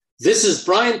This is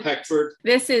Brian Peckford.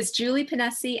 This is Julie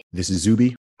Pinessi. This is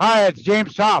Zuby. Hi, it's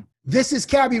James Schaub. This is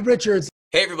Cabby Richards.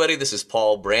 Hey everybody, this is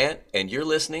Paul Brandt, and you're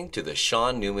listening to the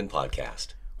Sean Newman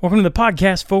Podcast. Welcome to the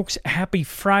podcast, folks. Happy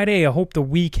Friday. I hope the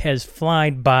week has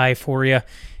flied by for you.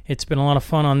 It's been a lot of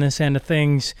fun on this end of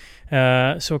things,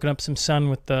 soaking up some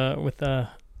sun with the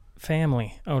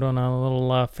family out on a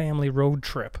little family road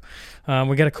trip.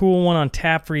 We got a cool one on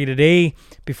tap for you today.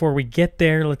 Before we get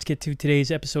there, let's get to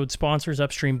today's episode sponsors,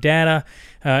 Upstream Data.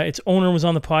 Its owner was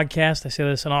on the podcast. I say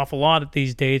this an awful lot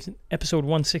these days. Episode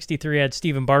 163 had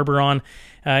Stephen Barber on.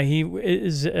 He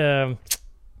is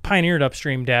pioneered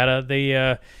Upstream Data.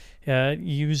 They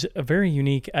use a very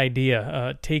unique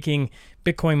idea, taking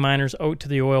Bitcoin miners out to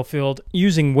the oil field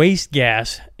using waste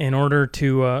gas in order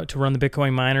to run the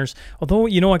Bitcoin miners. Although,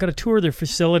 I got a tour of their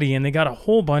facility and they got a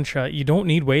whole bunch of, you don't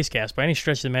need waste gas by any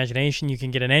stretch of the imagination. You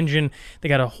can get an engine. They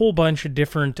got a whole bunch of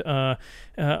different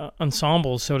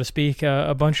ensembles, so to speak,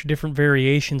 a bunch of different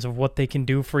variations of what they can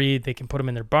do for you. They can put them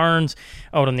in their barns,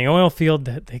 out on the oil field.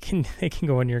 They can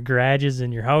go in your garages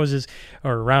and your houses,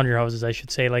 or around your houses, I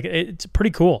should say. Like, it's pretty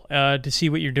cool to see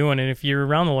what you're doing. And if you're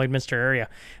around the Lloydminster area,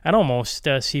 I'd almost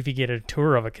see if you get a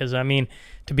tour of it, because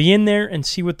to be in there and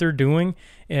see what they're doing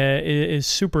is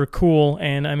super cool.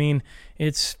 And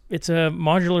it's a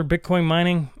modular Bitcoin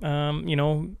mining,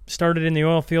 started in the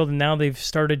oil field, and now they've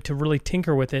started to really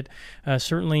tinker with it.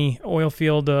 Certainly oil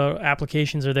field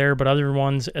applications are there, but other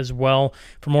ones as well.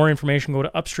 For more information, go to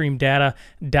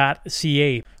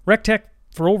upstreamdata.ca. RecTech.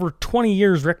 For over 20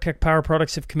 years, RecTech Power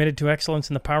Products have committed to excellence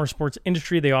in the power sports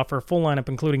industry. They offer a full lineup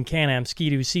including Can-Am,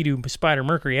 Ski-Doo, Sea-Doo, Spider,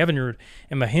 Mercury, Evinrude,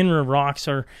 and Mahindra rocks.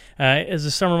 As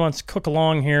the summer months cook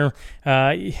along here,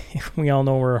 we all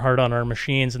know we're hard on our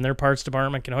machines, and their parts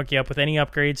department can hook you up with any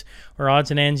upgrades or odds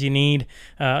and ends you need.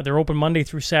 They're open Monday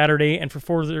through Saturday, and for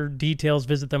further details,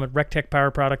 visit them at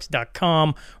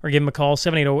rectechpowerproducts.com or give them a call,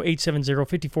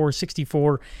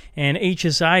 780-870-5464. And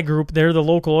HSI Group, they're the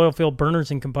local oil field burners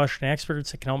and combustion experts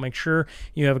that can help make sure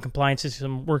you have a compliance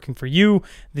system working for you.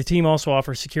 The team also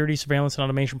offers security, surveillance, and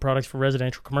automation products for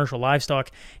residential, commercial,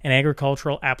 livestock, and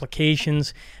agricultural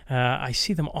applications. I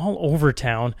see them all over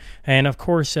town. And of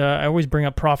course, I always bring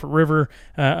up Profit River,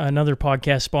 another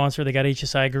podcast sponsor. They got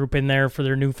HSI Group in there for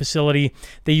their new facility.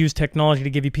 They use technology to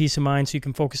give you peace of mind so you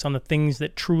can focus on the things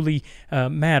that truly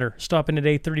matter. Stop in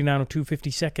today, 3902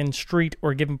 52nd Street,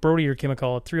 or give Brody or Kim a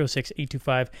call at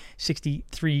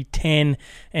 306-825-6310.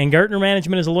 And Gartner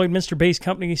Management is a Lloydminster-based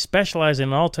company specializing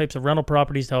in all types of rental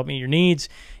properties to help meet your needs.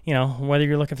 Whether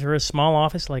you're looking for a small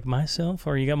office like myself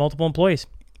or you got multiple employees,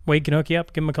 Wade can hook you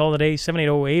up. Give them a call today,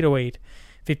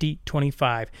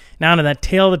 780-808-5025. Now to that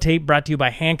tail of the tape, brought to you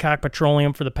by Hancock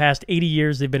Petroleum. For the past 80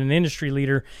 years, they've been an industry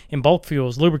leader in bulk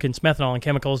fuels, lubricants, methanol, and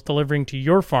chemicals, delivering to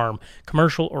your farm,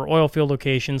 commercial, or oil field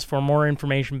locations. For more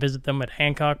information, visit them at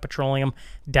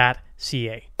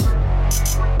hancockpetroleum.ca.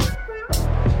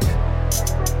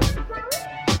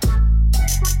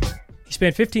 He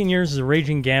spent 15 years as a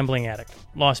raging gambling addict,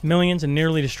 lost millions, and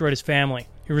nearly destroyed his family.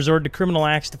 He resorted to criminal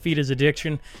acts to feed his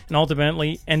addiction and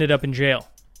ultimately ended up in jail.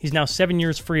 He's now 7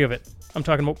 years free of it. I'm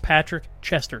talking about Patrick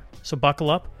Chester. So buckle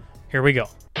up. Here we go.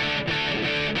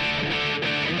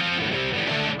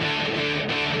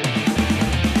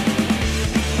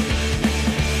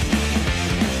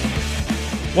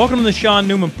 Welcome to the Sean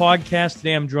Newman Podcast.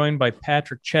 Today I'm joined by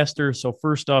Patrick Chester. So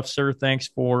first off, sir, thanks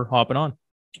for hopping on.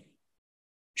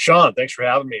 Sean, thanks for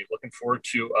having me. Looking forward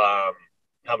to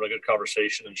having a good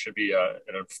conversation, and should be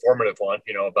an informative one,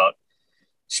 about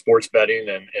sports betting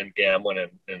and gambling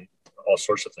and all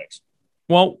sorts of things.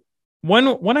 Well,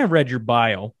 when I read your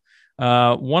bio,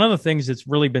 one of the things that's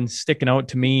really been sticking out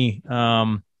to me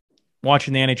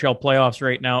watching the NHL playoffs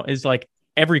right now is like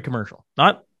every commercial,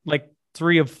 not like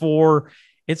 3 of 4.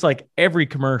 It's like every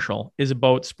commercial is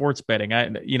about sports betting.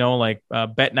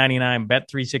 Bet99,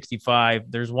 Bet365.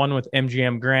 There's one with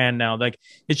MGM Grand now. Like,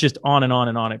 it's just on and on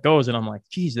and on it goes. And I'm like,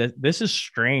 geez, this is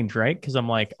strange, right? Because I'm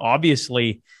like,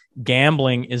 obviously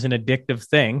gambling is an addictive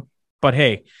thing. But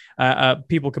hey,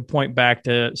 people could point back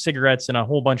to cigarettes and a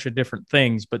whole bunch of different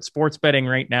things. But sports betting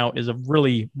right now is a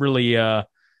really, really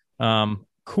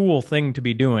cool thing to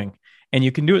be doing. And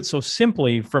you can do it so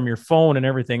simply from your phone and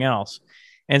everything else.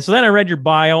 And so then I read your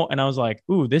bio and I was like,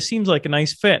 ooh, this seems like a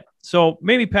nice fit. So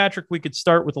maybe, Patrick, we could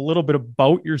start with a little bit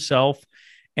about yourself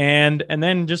and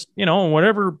then just,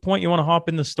 whatever point you want to hop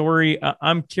in the story.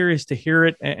 I'm curious to hear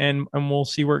it and we'll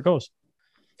see where it goes.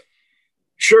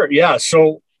 Sure. Yeah.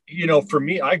 So, for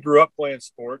me, I grew up playing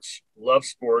sports, love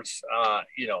sports.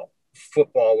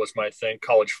 Football was my thing.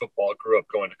 College football. Grew up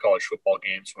going to college football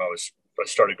games when I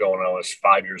started going when I was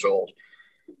 5 years old.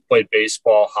 Played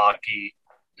baseball, hockey,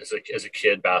 as a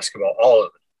kid, basketball, all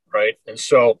of it, right? And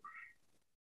so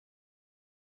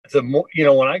the more,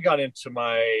 when I got into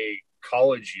my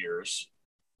college years,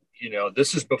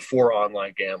 this is before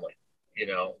online gambling. You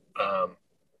know,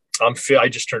 I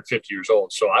just turned 50 years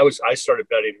old, so I started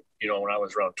betting, when I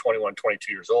was around 21,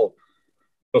 22 years old,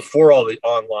 before all the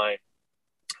online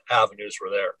avenues were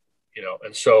there.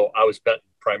 And so I was betting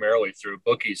primarily through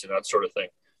bookies and that sort of thing,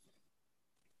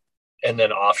 and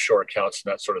then offshore accounts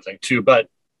and that sort of thing too. But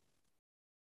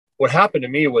what happened to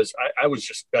me was I was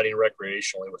just betting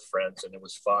recreationally with friends, and it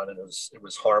was fun, and it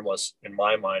was harmless. In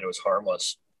my mind, it was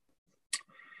harmless.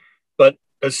 But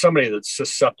as somebody that's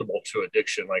susceptible to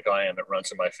addiction, like I am, it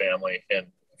runs in my family. And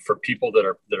for people that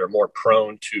are more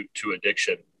prone to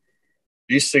addiction,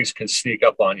 these things can sneak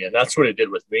up on you. And that's what it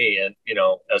did with me. And,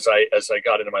 as I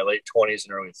got into my late 20s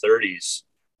and early 30s,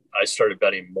 I started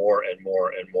betting more and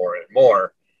more and more and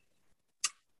more.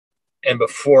 And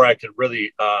before I could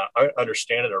really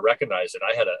understand it or recognize it,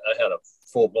 I had a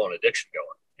full blown addiction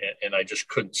going, and I just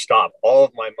couldn't stop. All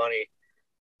of my money,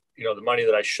 the money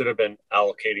that I should have been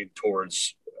allocating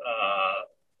towards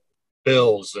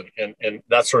bills and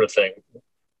that sort of thing,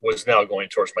 was now going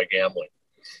towards my gambling.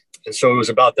 And so it was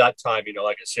about that time,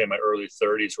 like I say, in my early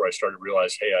 30s, where I started to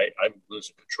realize, hey, I'm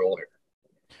losing control here.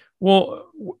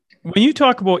 Well, when you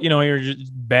talk about, you're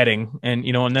just betting and,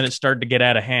 and then it started to get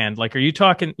out of hand, like, are you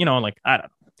talking, like, I don't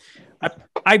know.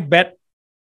 I bet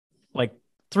like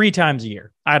 3 times a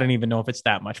year. I don't even know if it's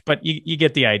that much, but you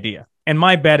get the idea. And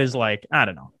my bet is like, I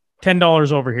don't know,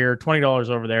 $10 over here, $20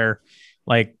 over there.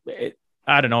 Like,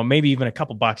 I don't know, maybe even a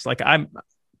couple bucks. Like I'm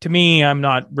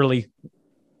not really,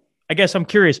 I guess I'm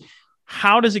curious.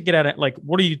 How does it get at it? Like,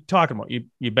 what are you talking about?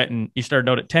 You betting, you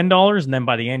started out at $10 and then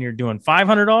by the end you're doing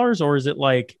 $500, or is it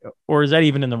like, or is that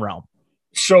even in the realm?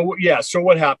 So, yeah. So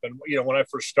what happened, when I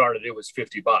first started, it was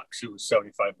 $50. It was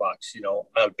 $75.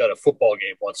 I would bet a football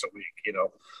game once a week,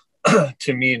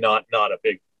 to me, not a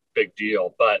big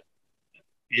deal, but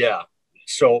yeah.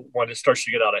 So when it starts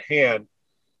to get out of hand,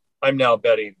 I'm now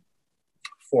betting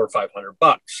 $400 or $500.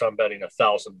 I'm betting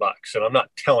 $1,000, and I'm not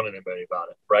telling anybody about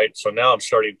it. Right. So now I'm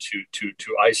starting to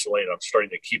isolate. I'm starting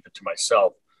to keep it to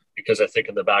myself, because I think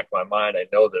in the back of my mind, I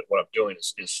know that what I'm doing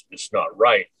is not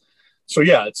right. So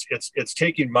yeah, it's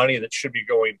taking money that should be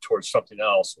going towards something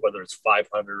else, whether it's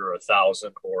 500 or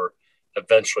 1,000, or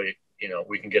eventually,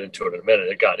 we can get into it in a minute.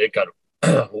 It got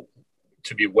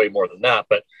to be way more than that,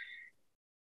 but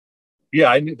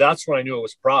yeah, that's when I knew it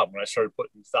was a problem. When I started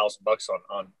putting $1,000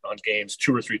 on games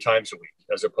 2 or 3 times a week,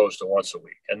 as opposed to once a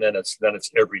week, and then it's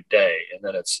every day, and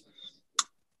then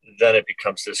it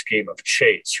becomes this game of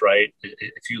chase, right?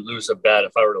 If you lose a bet,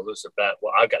 if I were to lose a bet,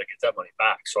 well, I've got to get that money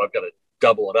back, so I've got to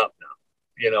double it up now,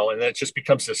 and then it just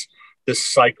becomes this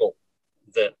cycle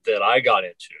that I got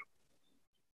into.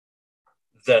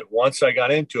 That once I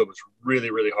got into it, was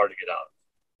really, really hard to get out.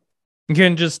 You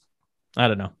can just, I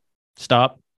don't know,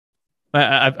 stop.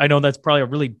 I know that's probably a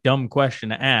really dumb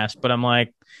question to ask, but I'm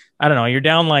like, I don't know. You're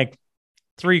down like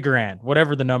 $3,000,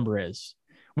 whatever the number is.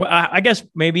 Well, I guess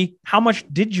maybe how much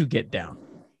did you get down?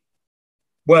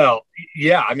 Well,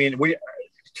 yeah, I mean, we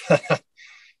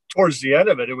towards the end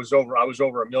of it, I was over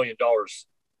 $1 million.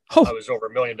 Oh. I was over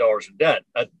 $1 million in debt,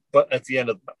 but at the end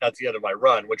of my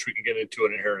run, which we can get into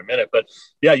it in here in a minute. But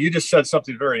yeah, you just said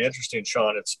something very interesting,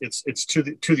 Sean. It's to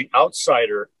the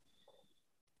outsider.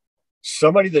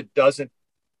 Somebody that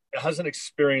hasn't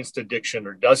experienced addiction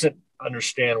or doesn't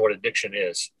understand what addiction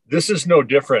is. This is no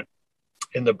different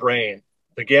in the brain.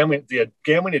 The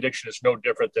gambling addiction is no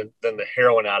different than the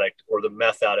heroin addict or the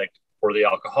meth addict or the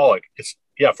alcoholic. It's,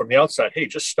 yeah, from the outside, hey,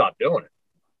 just stop doing it.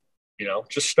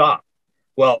 Just stop.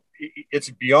 Well, it's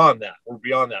beyond that. We're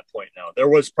beyond that point now. There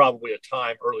was probably a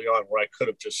time early on where I could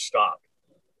have just stopped.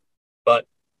 But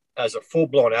as a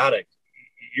full-blown addict,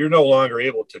 you're no longer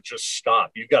able to just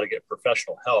stop. You've got to get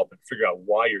professional help and figure out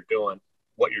why you're doing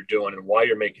what you're doing and why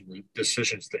you're making the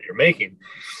decisions that you're making.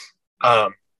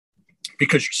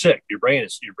 Because you're sick. Your brain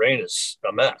is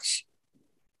a mess.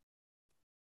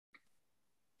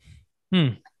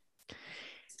 I'm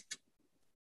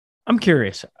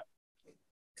curious.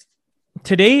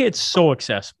 Today, it's so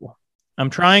accessible. I'm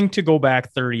trying to go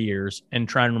back 30 years and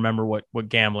try and remember what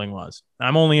gambling was.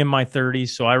 I'm only in my 30s,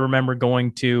 so I remember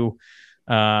going to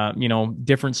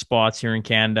different spots here in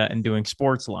Canada and doing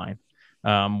Sportsline,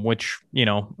 which,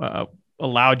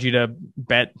 allowed you to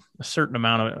bet a certain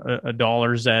amount of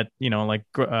dollars at,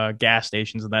 gas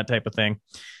stations and that type of thing.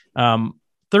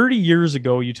 30 years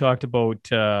ago, you talked about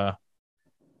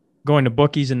going to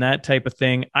bookies and that type of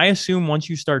thing. I assume once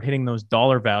you start hitting those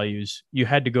dollar values, you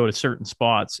had to go to certain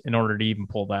spots in order to even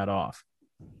pull that off.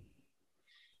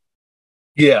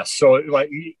 Yeah. So like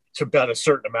to bet a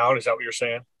certain amount, is that what you're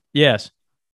saying? Yes.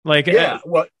 Like, Yeah.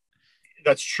 Well,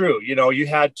 that's true. You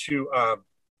had to,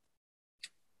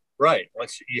 right.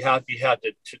 Once you had to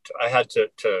I had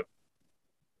to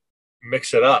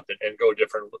mix it up and go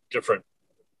different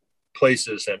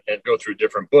places and go through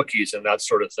different bookies and that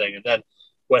sort of thing. And then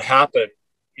what happened,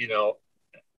 you know,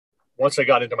 once I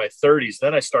got into my 30s,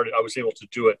 then I was able to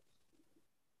do it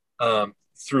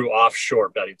through offshore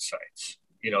betting sites.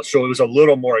 So it was a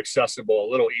little more accessible,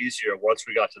 a little easier once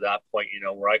we got to that point,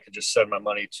 where I could just send my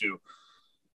money to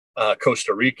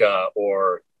Costa Rica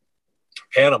or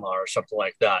Panama or something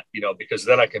like that, because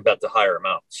then I can bet the higher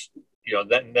amounts.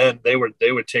 Then they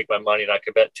would take my money and I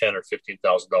could bet $10,000 or $15,000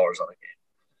 on a game.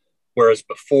 Whereas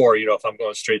before, if I'm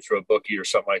going straight through a bookie or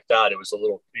something like that, it was a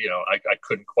little, I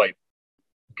couldn't quite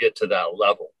get to that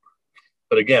level.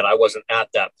 But again, I wasn't at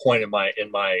that point in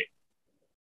my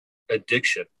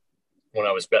addiction when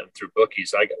I was betting through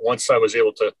bookies. Once I was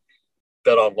able to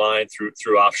bet online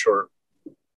through offshore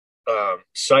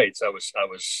sites, I was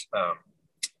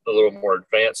a little more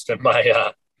advanced in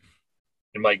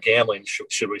my gambling,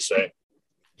 should we say?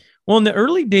 well, in the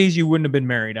early days, you wouldn't have been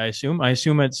married, I assume. I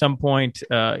assume at some point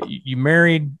you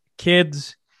married,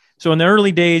 kids. So in the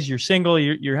early days, you're single,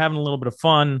 you're having a little bit of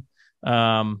fun.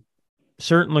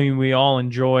 Certainly, we all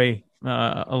enjoy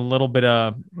a little bit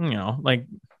of, like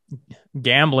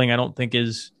gambling. I don't think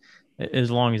is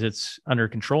as long as it's under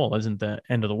control, isn't the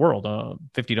end of the world.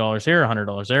 $50 here,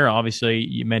 $100 there. Obviously,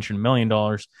 you mentioned $1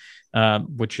 million,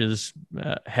 which is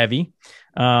heavy.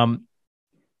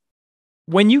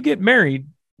 When you get married,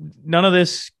 none of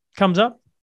this comes up.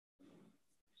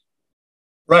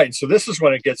 Right. So this is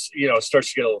when it gets,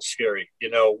 starts to get a little scary.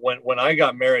 When I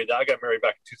got married back in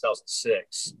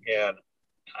 2006, and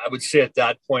I would say at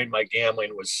that point my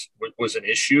gambling was an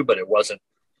issue, but it wasn't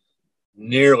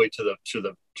nearly to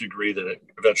the degree that it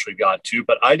eventually got to.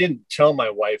 But I didn't tell my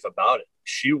wife about it.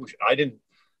 She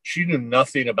knew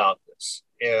nothing about this,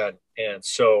 and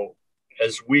so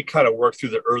as we kind of worked through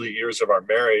the early years of our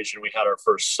marriage, and we had our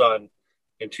first son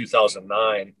in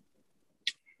 2009,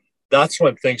 that's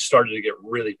when things started to get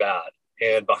really bad.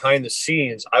 And behind the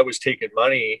scenes, I was taking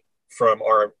money from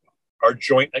our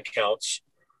joint accounts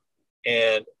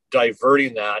and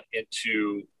diverting that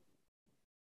into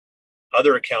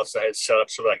other accounts that I had set up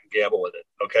so that I could gamble with it.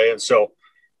 Okay. And so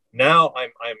now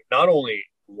I'm not only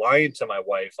lying to my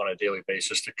wife on a daily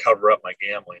basis to cover up my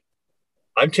gambling,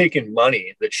 I'm taking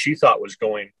money that she thought was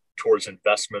going towards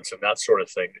investments and that sort of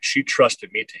thing that she trusted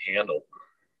me to handle,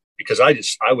 because I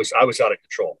was out of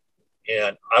control.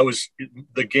 And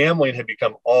the gambling had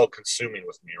become all consuming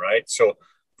with me. Right. So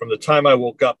from the time I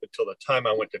woke up until the time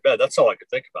I went to bed, that's all I could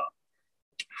think about.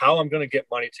 How I'm going to get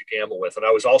money to gamble with. And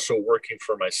I was also working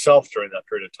for myself during that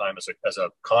period of time as a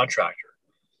contractor.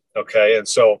 Okay. And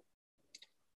so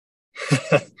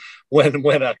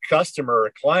when a customer or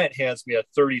a client hands me a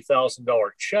 $30,000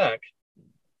 check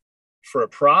for a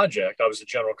project, I was a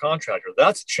general contractor.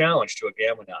 That's a challenge to a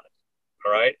gambling addict.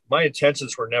 All right. My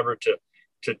intentions were never to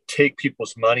take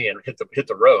people's money and hit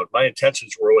the road. My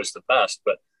intentions were always the best,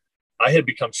 but I had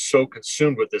become so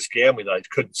consumed with this gambling that I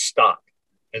couldn't stop.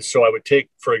 And so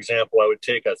for example, I would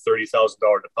take a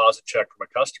 $30,000 deposit check from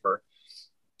a customer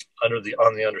on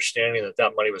the understanding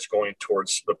that money was going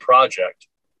towards the project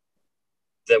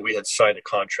that we had signed a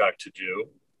contract to do.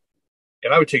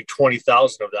 And I would take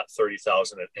 20,000 of that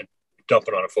 30,000 and dump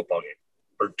it on a football game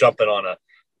or dump it on a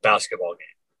basketball game.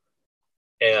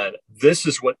 And this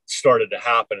is what started to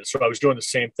happen. And so I was doing the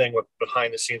same thing with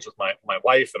behind the scenes with my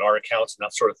wife and our accounts and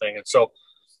that sort of thing. And so,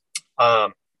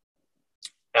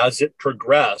 as it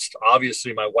progressed,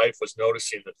 obviously my wife was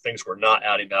noticing that things were not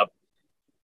adding up.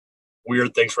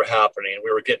 Weird things were happening.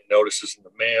 We were getting notices in the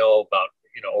mail about,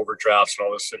 overdrafts and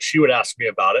all this. And she would ask me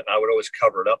about it, and I would always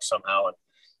cover it up somehow and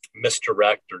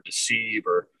misdirect or deceive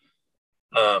or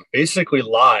basically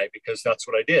lie, because that's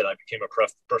what I did. I became a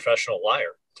professional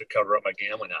liar to cover up my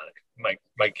gambling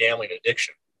my gambling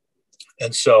addiction.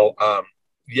 And so,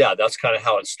 that's kind of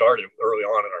how it started early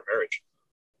on in our marriage.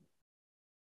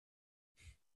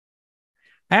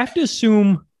 I have to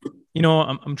assume,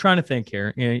 I'm trying to think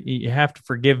here. You have to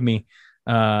forgive me.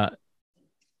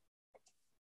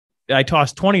 I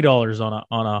tossed $20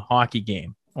 on a hockey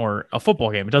game or a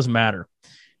football game. It doesn't matter.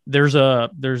 There's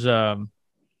a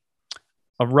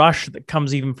rush that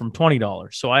comes even from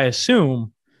 $20. So I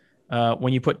assume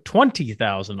when you put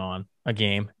 20,000 on a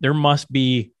game, there must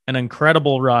be an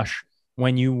incredible rush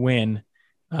when you win,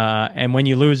 and when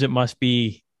you lose, it must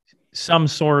be some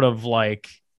sort of like,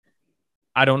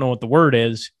 I don't know what the word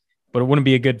is, but it wouldn't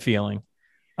be a good feeling.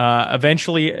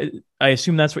 Eventually, I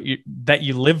assume that's what you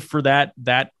live for,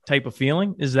 that type of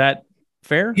feeling. Is that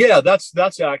fair? Yeah,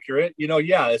 that's accurate.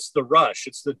 Yeah, it's the rush.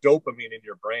 It's the dopamine in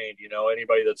your brain.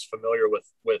 Anybody that's familiar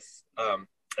with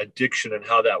addiction and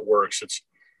how that works, it's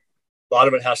a lot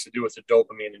of it has to do with the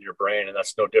dopamine in your brain, and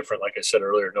that's no different. Like I said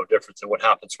earlier, no different than what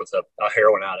happens with a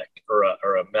heroin addict or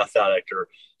a meth addict or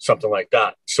something like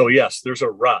that. So yes, there's a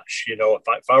rush.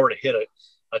 If I were to hit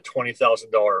a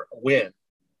 $20,000 win,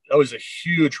 that was a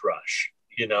huge rush.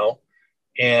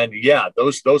 And yeah,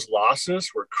 those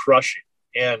losses were crushing.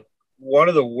 And one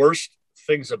of the worst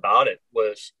things about it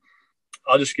was,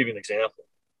 I'll just give you an example.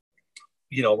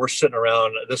 We're sitting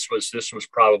around, this was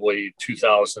probably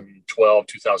 2012,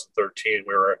 2013.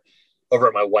 We were over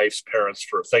at my wife's parents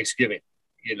for Thanksgiving,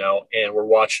 and we're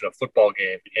watching a football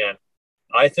game. And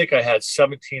I think I had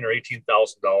 $17,000 or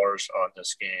 $18,000 on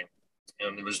this game.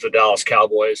 And it was the Dallas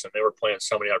Cowboys, and they were playing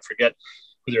somebody, I forget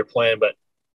who they were playing, but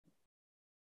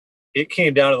it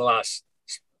came down to the last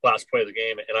play of the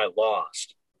game, and I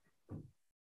lost.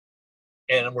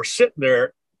 And we're sitting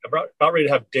there about ready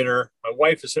to have dinner. My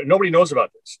wife is there. Nobody knows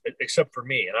about this except for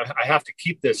me. And I have to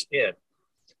keep this in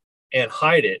and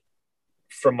hide it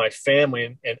from my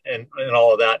family and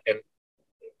all of that. And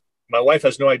my wife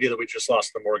has no idea that we just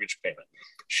lost the mortgage payment.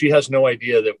 She has no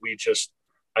idea that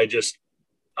I just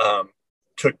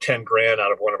took 10 grand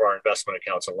out of one of our investment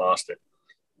accounts and lost it.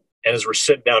 And as we're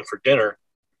sitting down for dinner,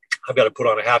 I've got to put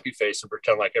on a happy face and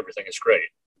pretend like everything is great.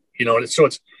 And so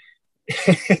it's,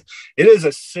 it is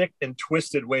a sick and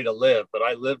twisted way to live, but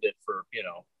I lived it for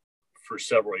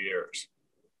several years.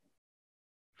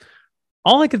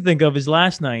 All I could think of is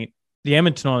last night, the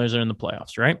Edmonton Oilers are in the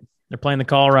playoffs, right? They're playing the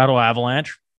Colorado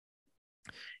Avalanche,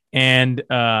 and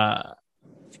they're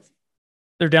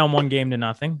down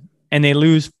 1-0, and they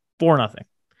lose 4-0.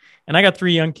 And I got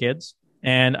 3 young kids,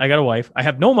 and I got a wife. I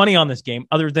have no money on this game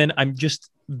other than I'm just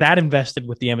that invested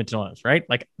with the Edmonton Oilers, right?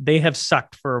 Like, they have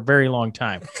sucked for a very long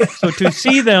time. So to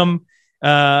see them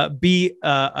be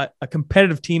a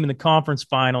competitive team in the conference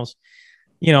finals,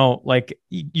 like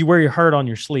you wear your heart on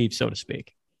your sleeve, so to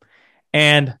speak.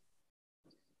 And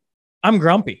I'm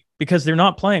grumpy because they're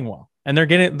not playing well and they're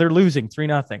losing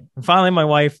 3-0. And finally, my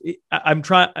wife, I'm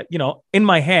trying, in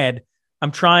my head,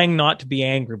 I'm trying not to be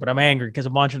angry, but I'm angry because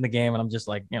I'm watching the game and I'm just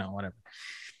like, whatever.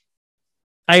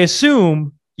 I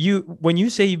assume when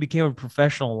you say you became a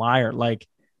professional liar, like,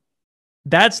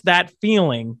 that's that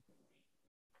feeling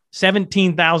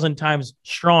 17,000 times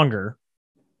stronger,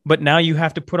 but now you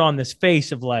have to put on this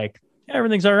face of like, yeah,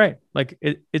 everything's all right. Like,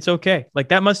 it's okay. Like,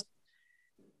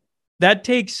 that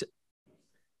takes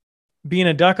being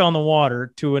a duck on the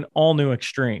water to an all new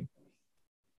extreme.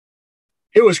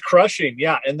 It was crushing.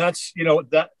 Yeah. And that's,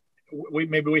 that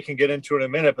maybe we can get into it in a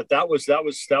minute, but that was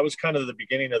kind of the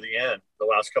beginning of the end the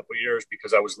last couple of years,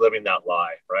 because I was living that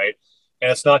lie. Right.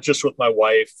 And it's not just with my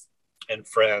wife and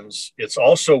friends. It's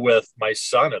also with my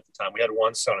son at the time. We had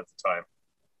one son at the time.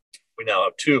 We now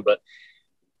have 2, but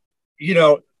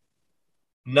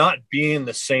not being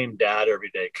the same dad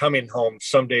every day, coming home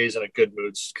some days in a good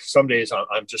mood. Some days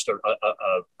I'm just a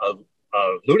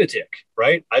lunatic,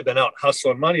 right? I've been out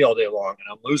hustling money all day long and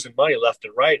I'm losing money left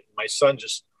and right. And my son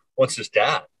just wants his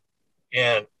dad.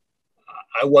 And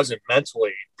I wasn't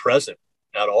mentally present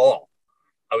at all.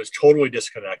 I was totally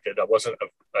disconnected. I was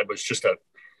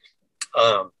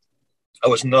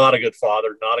not a good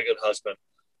father, not a good husband,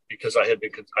 because I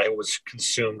was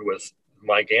consumed with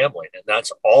my gambling, and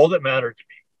that's all that mattered to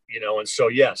me, And so,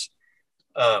 yes,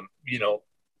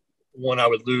 when I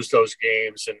would lose those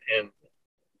games and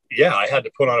yeah, I had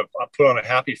to put on a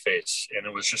happy face, and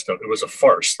it was a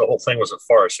farce. The whole thing was a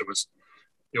farce. It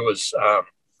was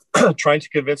trying to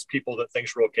convince people that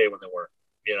things were okay when they weren't,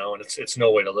 and it's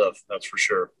no way to live. That's for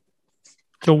sure.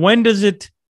 So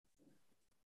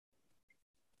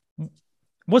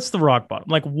what's the rock bottom?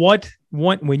 Like, what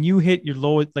when you hit your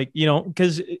lowest, like,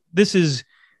 because this is,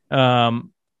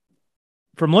 from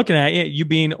looking at it, you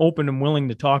being open and willing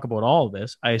to talk about all of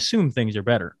this, I assume things are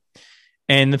better.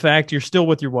 And the fact you're still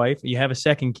with your wife, you have a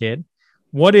second kid.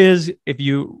 What is, if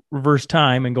you reverse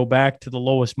time and go back to the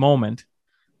lowest moment,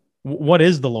 what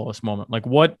is the lowest moment? Like,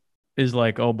 what is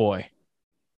like, oh boy?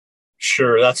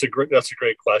 Sure. That's a great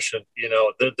question.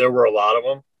 There were a lot of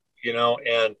them,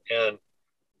 and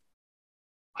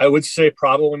I would say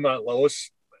probably my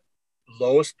the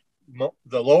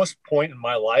lowest point in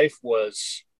my life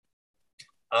was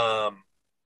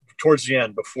towards the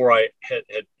end, before I had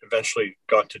eventually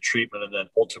gone to treatment and then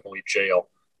ultimately jail.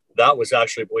 That was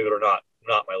actually, believe it or not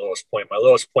my lowest point. My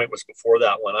lowest point was before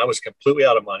that, when I was completely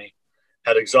out of money,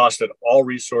 had exhausted all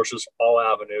resources, all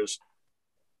avenues,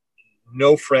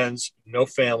 no friends, no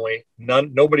family,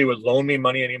 nobody would loan me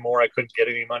money anymore. I couldn't get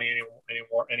any money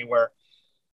anywhere.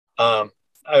 I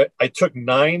took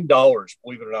 $9,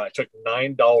 believe it or not, I took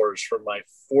 $9 from my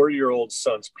 4-year-old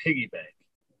son's piggy bank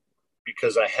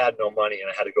because I had no money and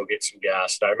I had to go get some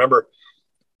gas. And I remember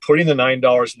putting the $9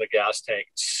 in the gas tank,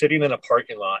 sitting in a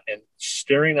parking lot and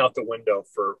staring out the window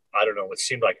for, I don't know, what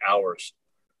seemed like hours,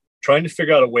 trying to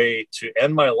figure out a way to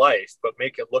end my life, but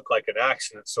make it look like an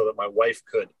accident so that my wife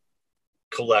could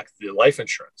collect the life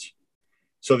insurance.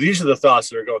 So these are the thoughts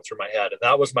that are going through my head. And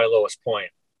that was my lowest point,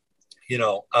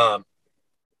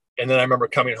 and then I remember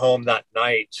coming home that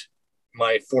night,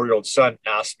 my 4-year-old son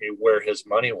asked me where his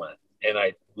money went. And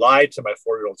I lied to my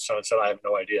 4-year-old son and said, I have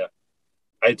no idea.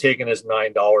 I had taken his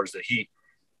 $9 that he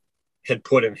had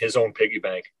put in his own piggy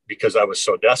bank because I was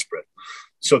so desperate.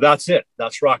 So that's it.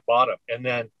 That's rock bottom. And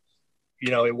then,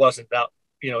 it wasn't that,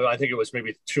 I think it was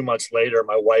maybe 2 months later,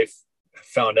 my wife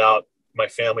found out, my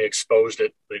family exposed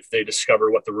it. They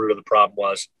discovered what the root of the problem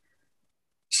was,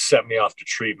 sent me off to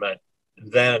treatment.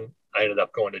 Then I ended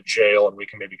up going to jail, and we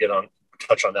can maybe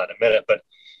touch on that in a minute, but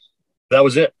that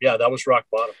was it. Yeah. That was rock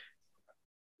bottom.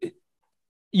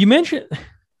 You mentioned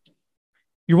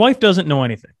your wife doesn't know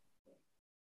anything.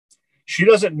 She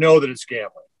doesn't know that it's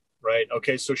gambling, right?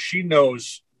 Okay. So she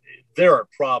knows there are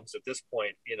problems at this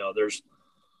point.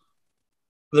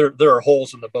 There are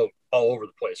holes in the boat all over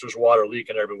the place. There's water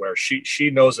leaking everywhere. She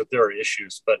knows that there are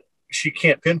issues, but she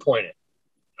can't pinpoint it.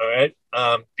 All right.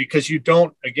 Because you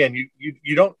don't,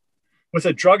 with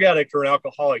a drug addict or an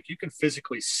alcoholic, you can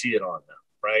physically see it on them,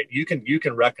 right? You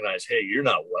can recognize, hey, you're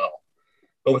not well.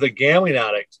 But with a gambling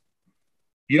addict,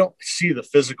 you don't see the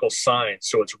physical signs.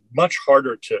 So it's much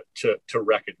harder to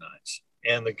recognize.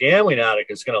 And the gambling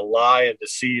addict is going to lie and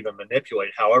deceive and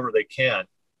manipulate however they can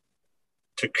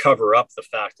to cover up the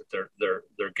fact that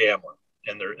they're gambling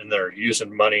and they're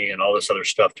using money and all this other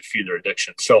stuff to feed their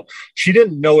addiction. So she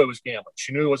didn't know it was gambling.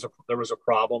 She knew there was a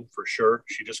problem for sure.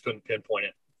 She just couldn't pinpoint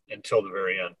it until the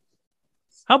very end.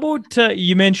 How about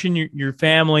you mentioned your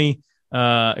family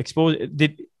exposed?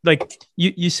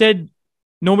 You said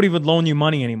nobody would loan you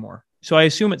money anymore. So I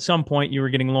assume at some point you were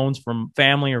getting loans from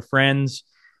family or friends.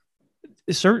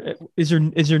 Is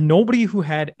there nobody who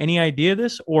had any idea of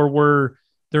this, or were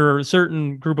there a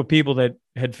certain group of people that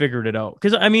had figured it out?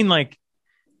 Because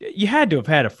you had to have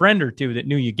had a friend or two that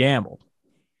knew you gambled.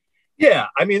 Yeah,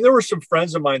 there were some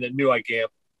friends of mine that knew I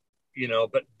gambled,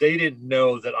 but they didn't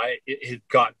know that it had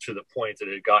gotten to the point that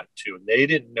it had gotten to, and they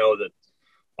didn't know that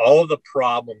all of the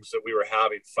problems that we were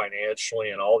having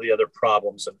financially and all the other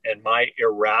problems and my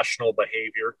irrational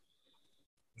behavior,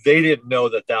 they didn't know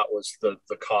that was the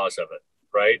cause of it,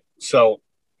 right? So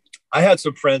I had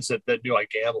some friends that knew I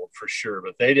gambled for sure,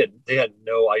 but they had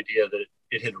no idea that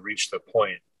it had reached the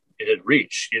point it had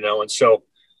reached, and so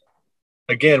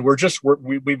again,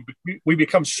 we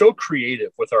become so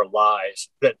creative with our lies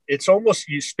that it's almost,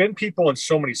 you spin people in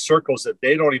so many circles that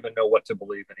they don't even know what to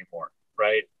believe anymore,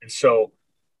 right? And so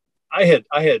I had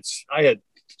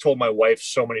told my wife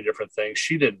so many different things.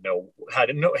 She didn't know what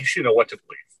to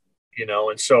believe,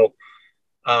 and so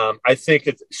I think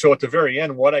so at the very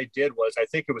end, what I did was, I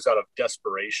think it was out of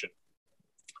desperation,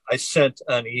 I sent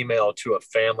an email to a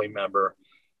family member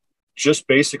just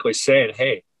basically saying,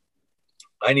 hey,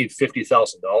 I need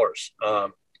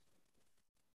 $50,000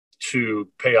 to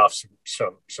pay off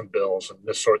some bills and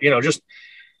this sort,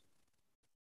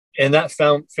 and that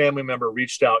family member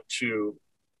reached out to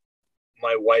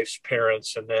my wife's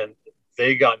parents, and then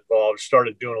they got involved,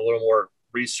 started doing a little more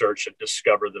research, and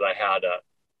discovered that I had a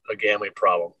gambling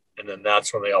problem. And then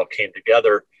that's when they all came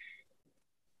together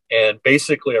and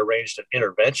basically arranged an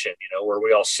intervention, where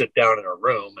we all sit down in a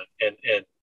room and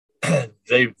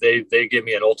they give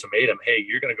me an ultimatum. Hey,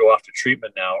 you're going to go off to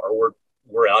treatment now, or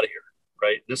we're out of here.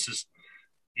 Right.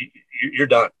 You're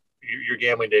done. Your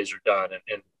gambling days are done.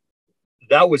 And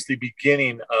that was the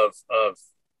beginning of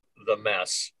the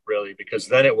mess, really, because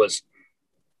then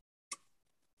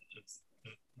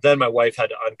my wife had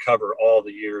to uncover all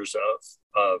the years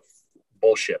of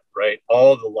bullshit, right?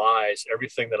 All the lies,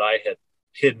 everything that I had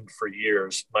hidden for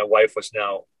years, my wife was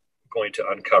now going to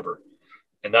uncover.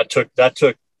 And that took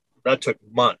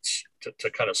months to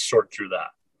kind of sort through that.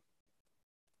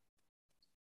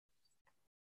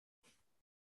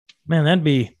 Man, that'd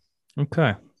be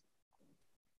okay.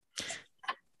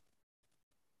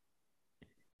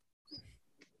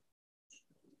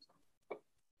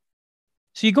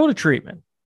 So you go to treatment.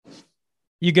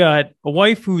 You got a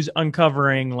wife who's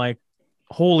uncovering, like,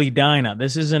 holy Dinah,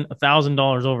 this isn't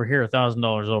 $1,000 over here,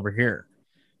 $1,000 over here.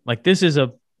 Like, this is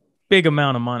a big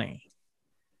amount of money.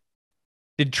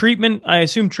 Did treatment, I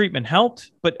assume treatment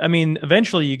helped, but I mean,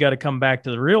 eventually you got to come back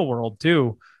to the real world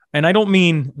too. And I don't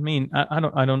mean, I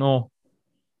don't know.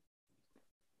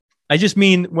 I just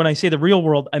mean when I say the real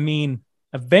world, I mean,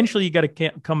 eventually you got to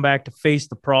come back to face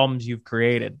the problems you've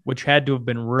created, which had to have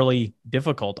been really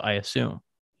difficult, I assume.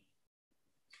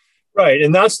 Right.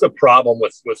 And that's the problem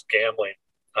with gambling.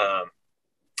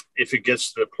 If it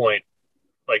gets to the point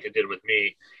like it did with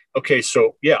me, okay,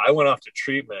 so yeah, I went off to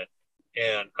treatment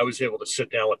and I was able to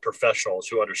sit down with professionals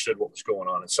who understood what was going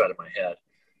on inside of my head.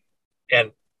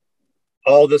 And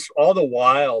all the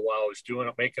while I was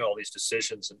making all these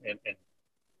decisions and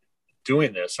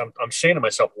doing this, I'm saying to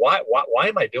myself, why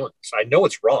am I doing this? I know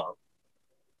it's wrong,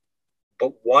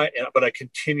 but why? But I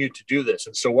continue to do this.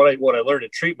 And so what I learned in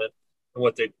treatment and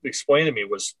what they explained to me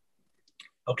was,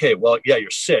 okay, well, yeah, you're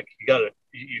sick.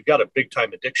 You've got a big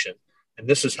time addiction, and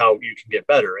this is how you can get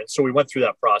better. And so we went through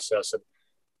that process, and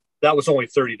that was only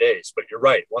 30 days. But you're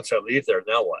right. Once I leave there,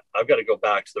 now what? I've got to go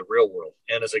back to the real world.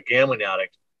 And as a gambling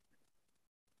addict,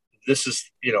 this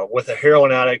is, with a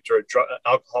heroin addict or a drug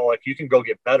alcoholic, you can go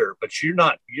get better, but you're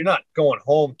not going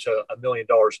home to $1 million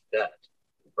in debt,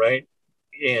 right?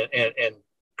 And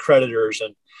creditors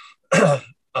and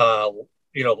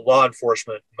law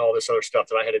enforcement and all this other stuff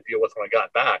that I had to deal with when I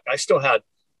got back. I still had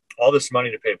all this money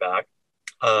to pay back.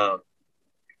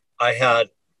 I had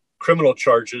criminal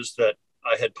charges that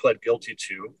I had pled guilty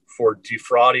to for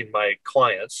defrauding my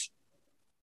clients,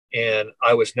 and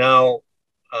I was now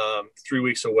 3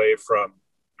 weeks away from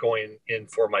going in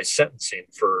for my sentencing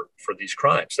for these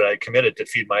crimes that I committed to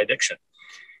feed my addiction.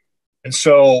 And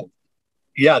so,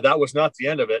 yeah, that was not the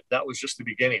end of it. That was just the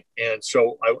beginning. And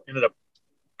so I ended up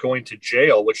going to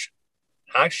jail, which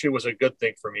actually was a good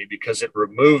thing for me because it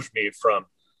removed me from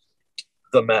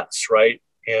the mess, right?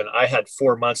 And I had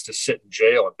 4 months to sit in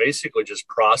jail and basically just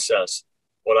process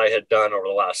what I had done over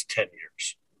the last 10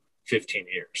 years, 15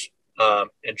 years.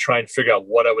 And try and figure out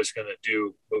what I was going to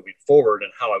do moving forward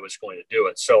and how I was going to do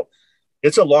it. So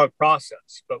it's a long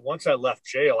process. But once I left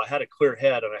jail, I had a clear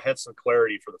head and I had some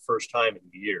clarity for the first time in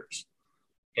years.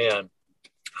 And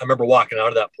I remember walking out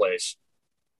of that place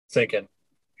thinking,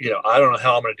 I don't know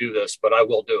how I'm going to do this, but I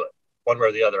will do it one way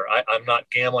or the other. I'm not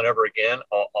gambling ever again.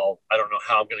 I don't know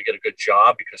how I'm going to get a good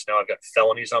job because now I've got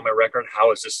felonies on my record.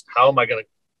 How am I going to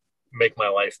make my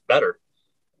life better?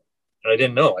 And I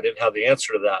didn't know. I didn't have the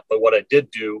answer to that. But what I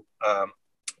did do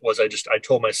was I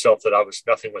told myself that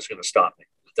nothing was going to stop me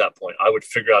at that point. I would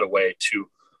figure out a way to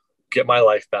get my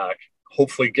life back,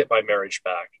 hopefully get my marriage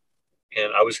back.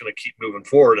 And I was going to keep moving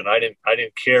forward. And I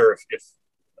didn't care if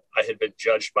I had been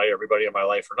judged by everybody in my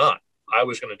life or not. I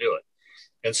was going to do it.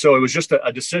 And so it was just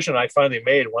a decision I finally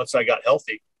made once I got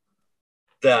healthy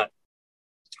that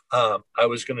I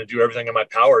was going to do everything in my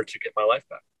power to get my life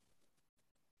back.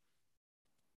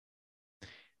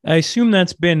 I assume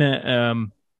that's been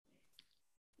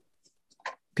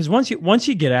because once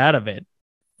you get out of it,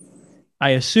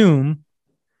 I assume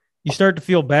you start to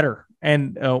feel better,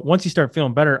 and once you start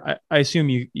feeling better, I assume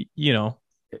you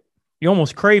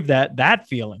almost crave that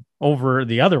feeling over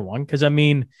the other one. Because I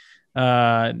mean,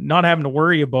 not having to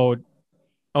worry about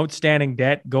outstanding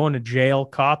debt, going to jail,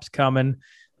 cops coming,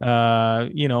 lying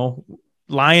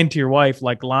to your wife,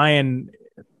 like lying.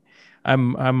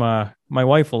 My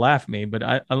wife will laugh at me, but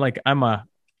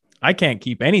I can't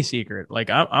keep any secret. Like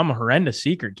I'm a horrendous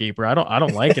secret keeper. I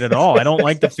don't like it at all. I don't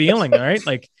like the feeling. Right.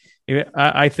 Like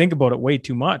I think about it way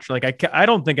too much. Like I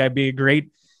don't think I'd be a great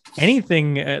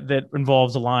anything that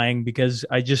involves lying because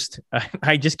I just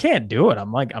can't do it.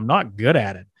 I'm not good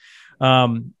at it.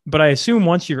 But I assume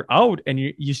once you're out and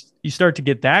you start to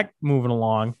get that moving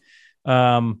along,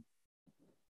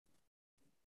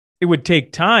 it would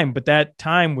take time, but that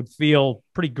time would feel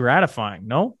pretty gratifying,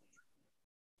 no?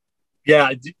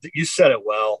 Yeah, you said it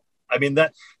well. I mean,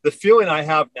 that the feeling I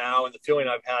have now and the feeling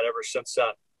I've had ever since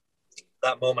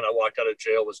that moment I walked out of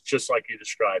jail was just like you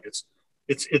described.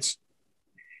 It's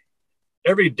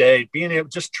every day being able,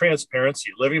 just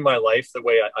transparency, living my life the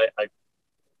way I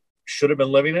should have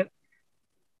been living it,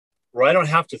 where I don't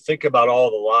have to think about all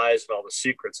the lies and all the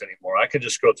secrets anymore. I can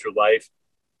just go through life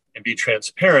and be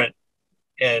transparent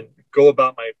and go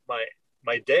about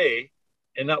my day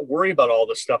and not worry about all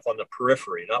the stuff on the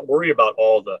periphery, not worry about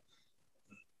all the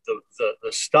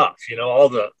stuff, all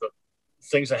the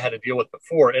things I had to deal with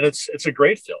before. And it's a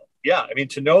great feeling. Yeah. I mean,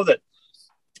 to know that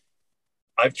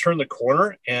I've turned the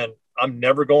corner and I'm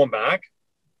never going back,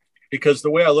 because the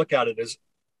way I look at it is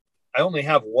I only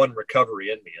have one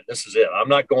recovery in me and this is it. I'm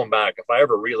not going back. If I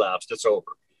ever relapsed, it's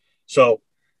over. So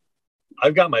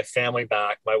I've got my family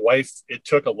back. My wife, it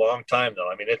took a long time though.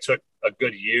 I mean, it took a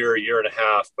good year and a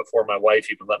half before my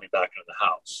wife even let me back into the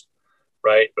house.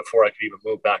 right? Before I could even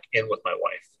move back in with my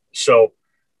wife. So,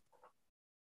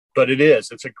 but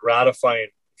it's a gratifying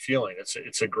feeling.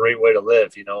 It's a great way to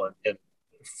live, and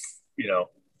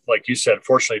like you said,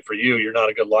 fortunately for you, you're not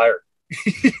a good liar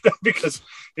because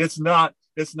it's not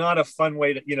a fun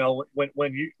way to,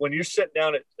 when you're sitting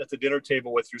down at the dinner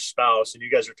table with your spouse and you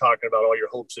guys are talking about all your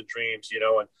hopes and dreams,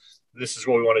 and this is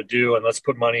what we want to do. And let's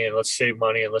put money and let's save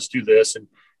money and let's do this. And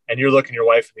you're looking your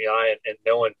wife in the eye and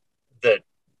knowing that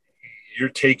you're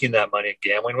taking that money and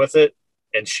gambling with it.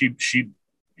 And she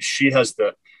had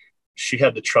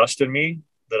the trust in me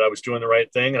that I was doing the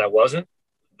right thing and I wasn't.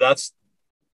 That's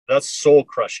soul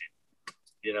crushing,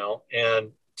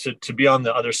 and to be on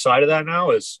the other side of that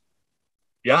now is,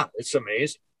 it's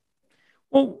amazing.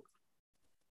 Well,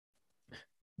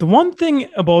 the one thing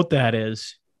about that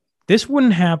is this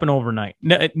wouldn't happen overnight.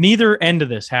 Neither end of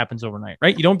this happens overnight,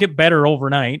 right? You don't get better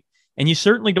overnight, and you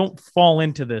certainly don't fall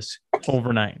into this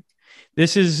overnight.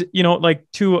 This is,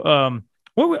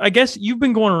 I guess you've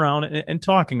been going around and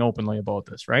talking openly about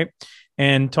this, right?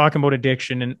 And talking about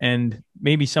addiction and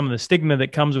maybe some of the stigma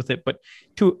that comes with it. But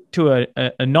to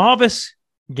a novice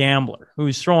gambler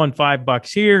who's throwing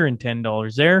 $5 here and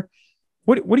 $10 there,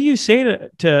 what do you say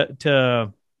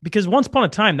to because once upon a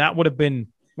time that would have been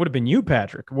you,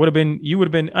 Patrick. You would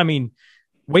have been. I mean,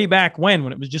 way back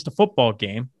when it was just a football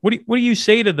game. What do you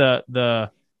say to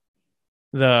the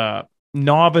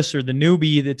novice or the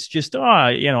newbie that's just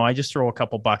I just throw a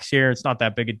couple bucks here. It's not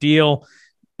that big a deal.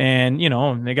 And,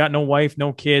 they got no wife,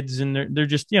 no kids, and they're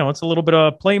just, it's a little bit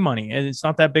of play money and it's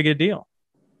not that big a deal.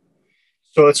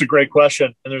 So it's a great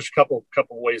question. And there's a couple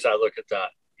ways I look at that.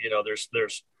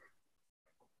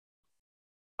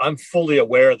 I'm fully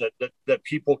aware that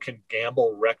people can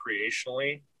gamble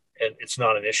recreationally and it's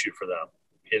not an issue for them.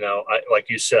 Like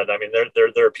you said, I mean,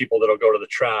 there are people that'll go to the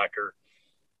track or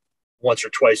once or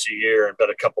twice a year and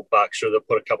bet a couple bucks, or they'll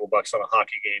put a couple bucks on a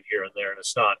hockey game here and there. And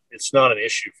it's not an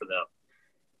issue for them.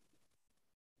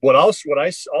 What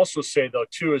I also say though,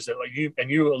 too, is that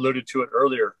you alluded to it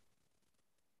earlier,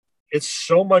 it's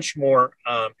so much more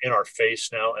in our face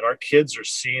now. And our kids are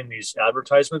seeing these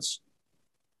advertisements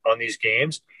on these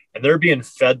games and they're being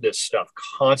fed this stuff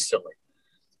constantly.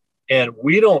 And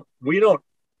we don't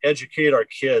educate our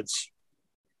kids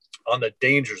on the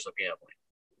dangers of gambling.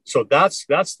 So that's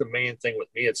the main thing with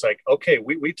me. It's like, okay,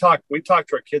 we talk to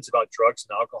our kids about drugs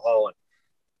and alcohol and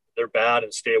they're bad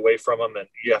and stay away from them. And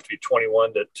you have to be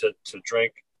 21 to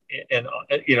drink and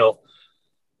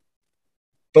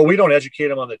but we don't educate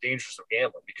them on the dangers of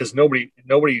gambling because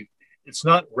nobody, it's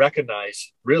not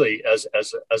recognized really as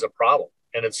a problem.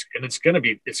 And it's going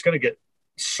to get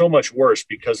so much worse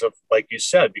because of, like you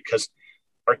said, because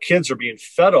our kids are being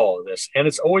fed all of this. And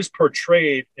it's always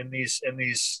portrayed in these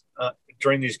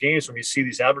during these games. When you see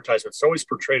these advertisements, it's always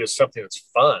portrayed as something that's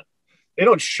fun. They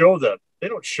don't show the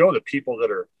people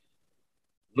that are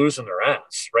losing their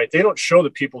ass, right? They don't show the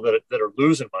people that are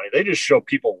losing money. They just show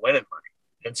people winning money.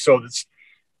 And so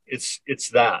it's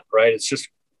that, right? It's just,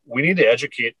 we need to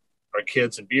educate our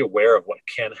kids and be aware of what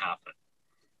can happen.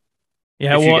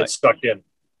 Yeah. If you get stuck in.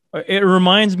 It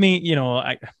reminds me,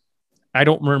 I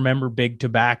don't remember big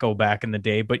tobacco back in the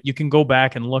day, but you can go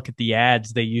back and look at the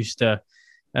ads they used to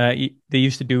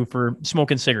do for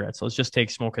smoking cigarettes. Let's just take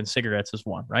smoking cigarettes as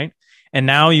one, right? And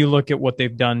now you look at what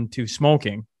they've done to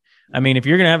smoking. I mean, if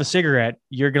you're going to have a cigarette,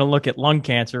 you're going to look at lung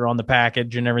cancer on the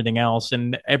package and everything else.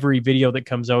 And every video that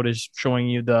comes out is showing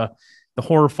you the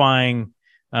horrifying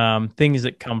things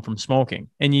that come from smoking.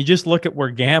 And you just look at where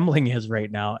gambling is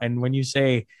right now. And when you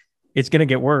say it's going to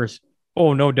get worse,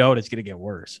 oh, no doubt it's going to get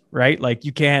worse, right? Like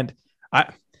you can't,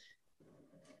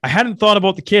 I hadn't thought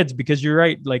about the kids because you're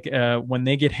right. Like when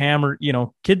they get hammered,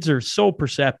 kids are so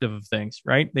perceptive of things,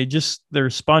 right? They're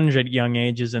a sponge at young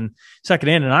ages and suck it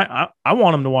in. And I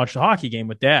want them to watch the hockey game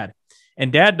with dad,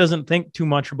 and dad doesn't think too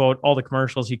much about all the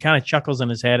commercials. He kind of chuckles in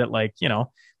his head at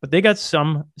but they got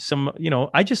some,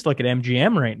 I just look at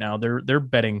MGM right now. Their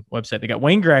betting website. They got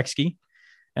Wayne Gretzky,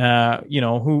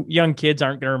 who young kids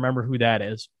aren't going to remember who that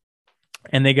is.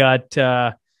 And they got,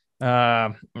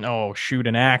 an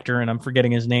actor, and I'm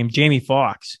forgetting his name, Jamie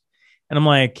Foxx. And I'm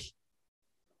like,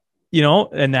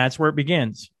 and that's where it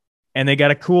begins. And they got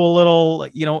a cool little,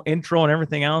 intro and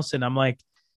everything else. And I'm like,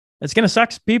 it's going to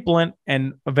suck people in.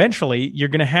 And eventually you're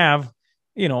going to have,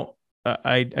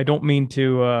 I don't mean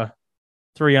to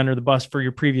throw you under the bus for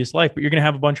your previous life, but you're going to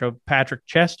have a bunch of Patrick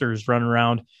Chesters running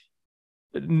around,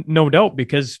 no doubt,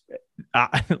 because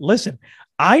listen,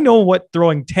 I know what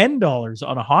throwing $10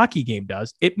 on a hockey game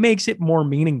does. It makes it more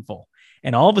meaningful.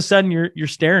 And all of a sudden you're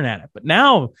staring at it. But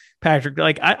now, Patrick,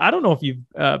 I don't know if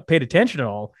you've paid attention at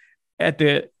all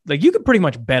you could pretty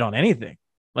much bet on anything.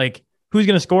 Like Who's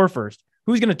going to score first?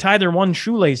 Who's going to tie their one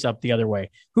shoelace up the other way?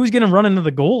 Who's going to run into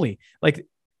the goalie? Like,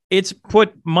 it's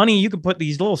put money. You can put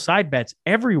these little side bets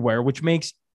everywhere, which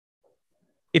makes,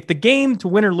 if the game to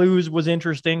win or lose was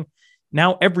interesting,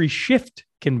 now every shift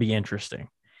can be interesting.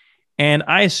 And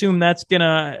I assume that's going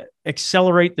to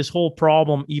accelerate this whole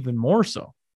problem even more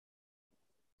so.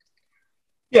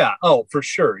 Yeah. Oh, for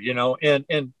sure. And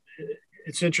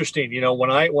it's interesting,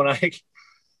 when I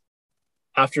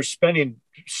after spending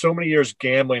so many years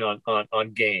gambling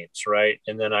on games, right?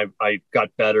 And then I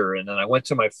got better. And then I went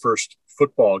to my first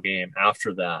football game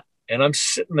after that. And I'm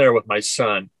sitting there with my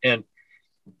son, and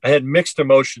I had mixed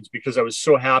emotions because I was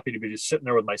so happy to be just sitting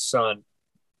there with my son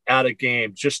at a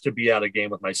game, just to be at a game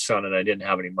with my son. And I didn't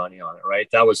have any money on it. Right.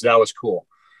 That was cool.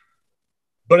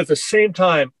 But at the same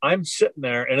time, I'm sitting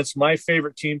there and it's my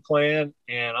favorite team playing,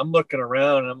 and I'm looking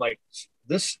around and I'm like,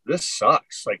 this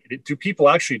sucks. Like, do people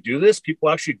actually do this? People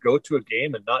actually go to a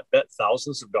game and not bet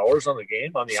thousands of dollars on the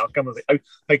game, on the outcome of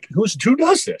like, who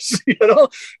does this?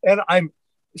 And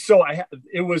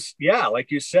it was,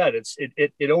 like you said,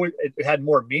 it always, it had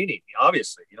more meaning,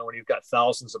 obviously, when you've got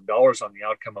thousands of dollars on the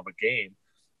outcome of a game,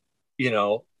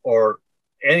 or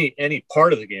any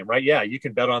part of the game, right? Yeah. You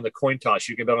can bet on the coin toss.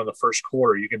 You can bet on the first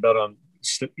quarter. You can bet on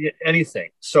anything.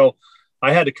 So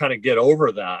I had to kind of get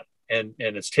over that. And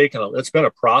it's been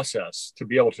a process to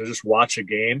be able to just watch a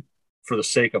game for the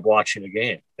sake of watching a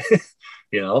game.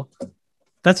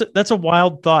 That's a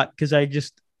wild thought, because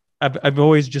I've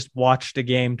always just watched a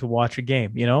game to watch a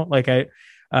game. Like I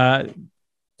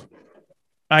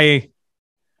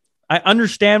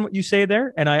understand what you say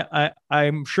there, and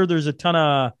I'm sure there's a ton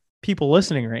of people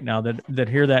listening right now that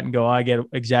hear that and go, I get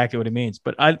exactly what it means.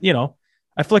 But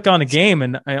I flick on a game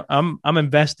and I'm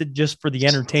invested just for the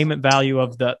entertainment value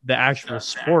of the actual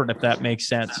sport, if that makes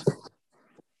sense.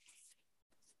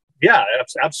 Yeah,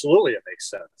 absolutely. It makes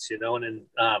sense, and then,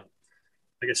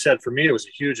 like I said, for me, it was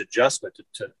a huge adjustment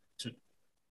to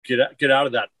get out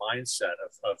of that mindset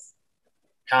of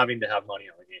having to have money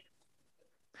on the game.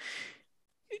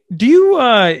 Do you,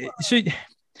 I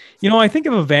think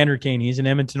of Evander Kane. He's an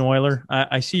Edmonton Oiler.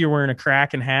 I see you're wearing a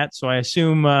Kraken hat, so I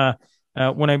assume,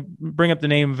 when I bring up the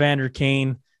name Evander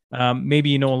Kane, maybe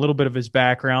you know a little bit of his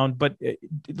background, but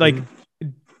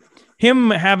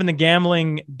him having the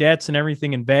gambling debts and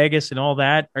everything in Vegas and all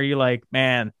that, are you like,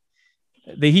 man,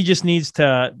 he just needs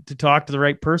to talk to the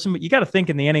right person? But you got to think,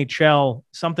 in the NHL,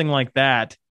 something like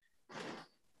that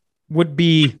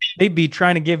they'd be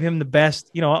trying to give him the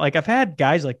best, like I've had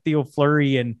guys like Theo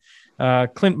Fleury and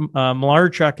Clint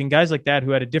Malarchuk and guys like that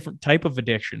who had a different type of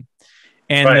addiction.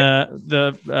 And right.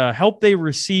 The help they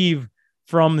receive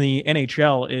from the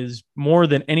NHL is more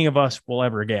than any of us will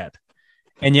ever get.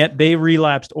 And yet they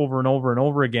relapsed over and over and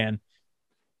over again.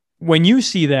 When you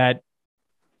see that,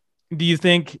 do you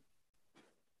think,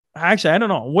 actually, I don't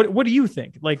know. What do you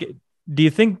think? Like, do you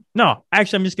think, no,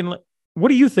 actually, I'm just going to, what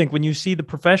do you think when you see the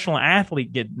professional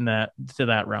athlete get to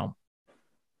that realm?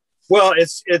 Well,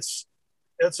 it's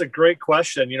a great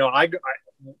question.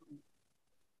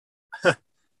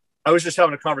 I was just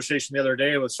having a conversation the other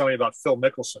day with somebody about Phil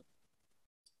Mickelson.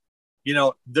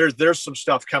 There's some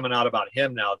stuff coming out about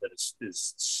him now that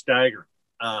is staggering.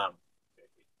 And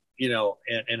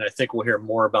I think we'll hear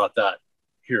more about that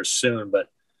here soon. But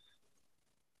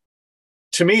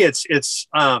to me, it's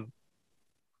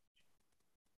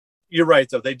you're right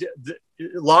though. A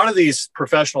lot of these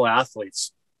professional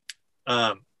athletes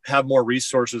have more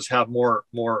resources, have more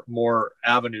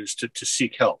avenues to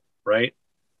seek help, right?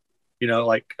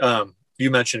 Like you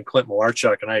mentioned Clint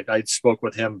Malarchuk, and I spoke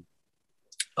with him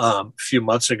a few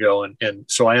months ago, and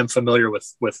so I am familiar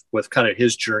with kind of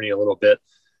his journey a little bit.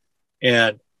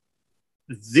 And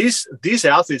these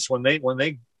athletes, when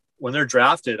they're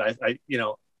drafted, I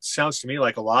sounds to me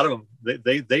like a lot of them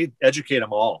they educate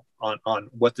them all on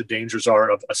what the dangers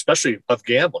are especially of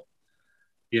gambling,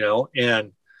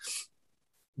 and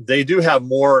they do have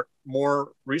more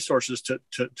resources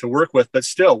to work with. But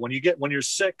still, when you're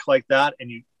sick like that,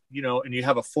 and you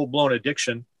have a full-blown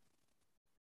addiction,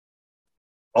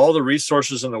 all the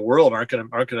resources in the world aren't going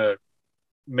to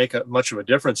make much of a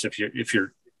difference if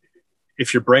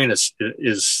your brain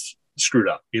is screwed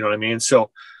up. You know what I mean? So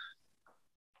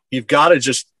you've got to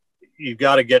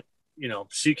get,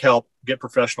 seek help, get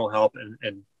professional help,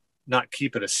 and not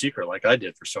keep it a secret like I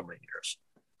did for so many years.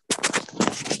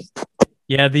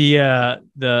 Yeah,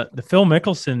 the Phil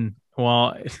Mickelson,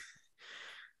 well,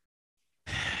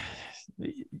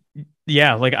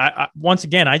 yeah, like I once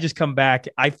again, I just come back.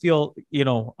 I feel,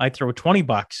 I throw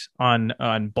 $20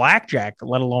 on blackjack,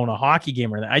 let alone a hockey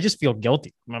game or that. I just feel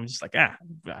guilty. I'm just like, I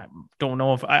don't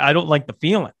know if I don't like the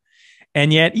feeling.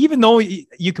 And yet, even though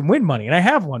you can win money, and I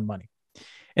have won money,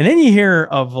 and then you hear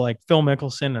of like Phil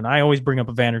Mickelson, and I always bring up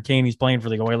Evander Kane. He's playing for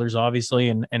the Oilers, obviously,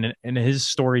 and his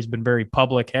story's been very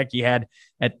public. Heck, he had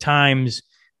at times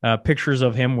pictures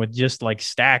of him with just like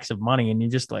stacks of money, and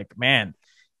you're just like, man,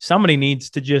 somebody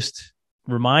needs to just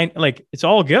remind, like, it's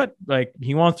all good. Like,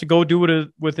 he wants to go do it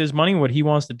with his money, what he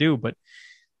wants to do. But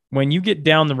when you get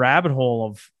down the rabbit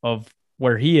hole of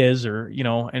where he is, or, you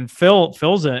know, and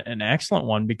Phil's an excellent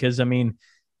one, because I mean,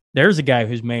 there's a guy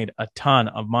who's made a ton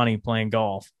of money playing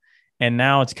golf, and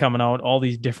now it's coming out all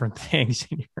these different things,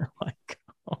 and you're like,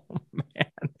 oh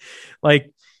man,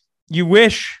 like, you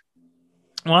wish.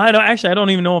 Well, I don't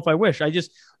even know if I wish. I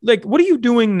just, like, what are you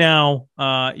doing now?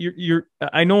 You're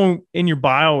I know in your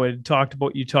bio it talked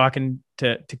about you talking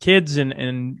to kids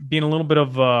and being a little bit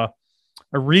of a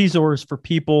resource for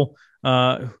people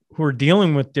who are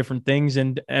dealing with different things,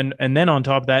 and then on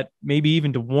top of that, maybe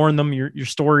even to warn them. Your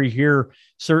story here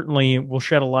certainly will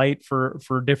shed a light for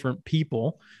different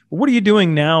people. But what are you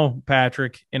doing now,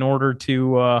 Patrick, in order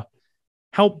to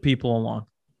help people along?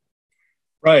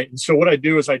 Right. And so what I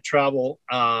do is I travel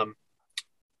around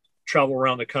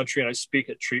the country, and I speak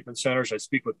at treatment centers. I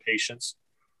speak with patients,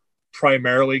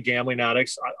 primarily gambling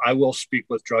addicts. I will speak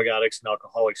with drug addicts and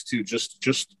alcoholics too,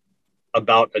 just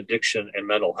about addiction and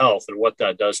mental health and what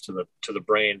that does to the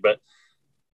brain. But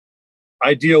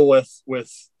I deal with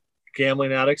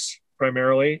gambling addicts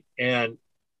primarily, and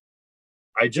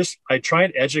I try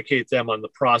and educate them on the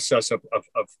process of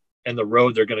and the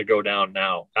road they're going to go down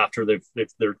now after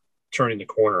they're turning the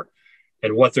corner,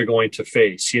 and what they're going to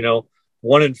face. You know,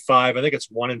 1 in 5, I think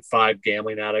it's 1 in 5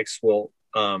 gambling addicts will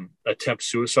attempt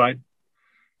suicide.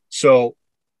 So,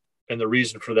 and the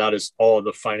reason for that is all of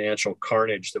the financial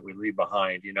carnage that we leave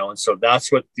behind, you know, and so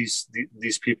that's what these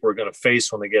people are going to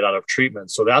face when they get out of treatment.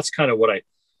 So that's kind of what I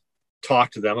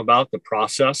talk to them about, the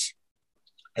process.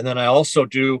 And then I also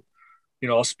do, you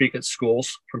know, I'll speak at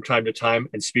schools from time to time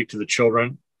and speak to the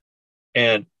children,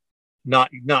 and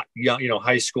not young, you know,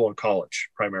 high school and college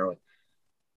primarily,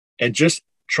 and just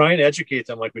try and educate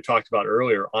them, like we talked about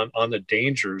earlier, on the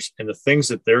dangers and the things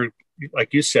that they're,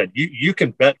 like you said, you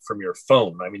can bet from your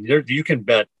phone. I mean, you can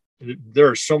bet. There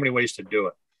are so many ways to do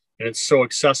it, and it's so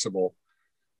accessible.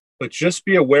 But just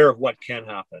be aware of what can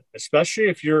happen, especially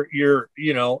if you're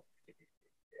you know,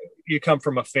 you come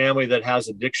from a family that has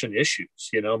addiction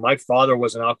issues. You know, my father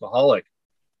was an alcoholic,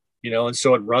 you know, and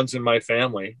so it runs in my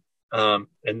family.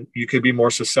 And you could be more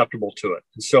susceptible to it.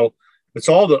 And so it's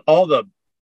all the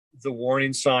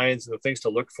warning signs and the things to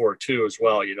look for too, as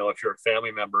well. You know, if you're a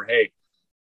family member, hey,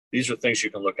 these are things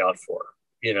you can look out for,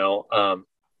 you know,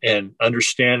 and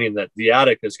understanding that the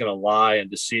addict is going to lie and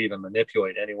deceive and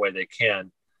manipulate any way they can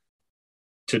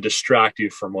to distract you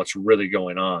from what's really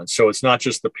going on. So it's not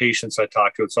just the patients I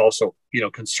talk to, it's also, you know,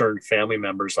 concerned family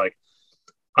members. Like,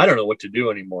 I don't know what to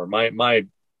do anymore.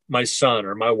 My son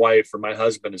or my wife or my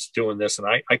husband is doing this, and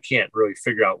I can't really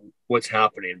figure out what's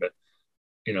happening. But,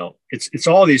 you know, it's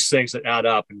all these things that add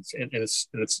up, and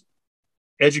it's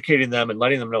educating them and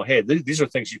letting them know, hey, these are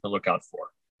things you can look out for.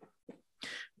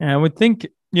 And I would think,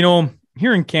 you know,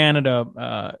 here in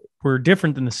Canada, we're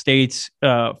different than the States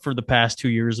for the past 2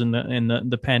 years in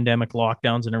the pandemic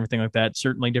lockdowns and everything like that.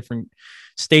 Certainly different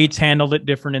states handled it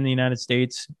different in the United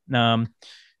States.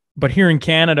 But here in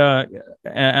Canada,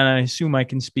 and I assume I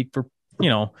can speak for, you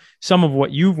know, some of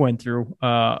what you've went through,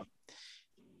 but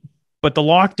the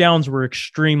lockdowns were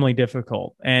extremely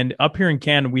difficult. And up here in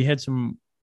Canada,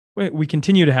 we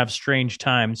continue to have strange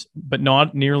times, but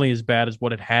not nearly as bad as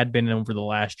what it had been over the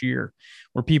last year,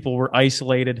 where people were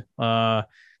isolated,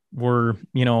 were,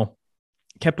 you know,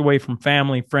 kept away from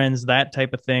family, friends, that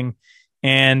type of thing.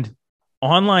 And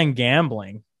online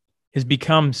gambling has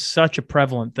become such a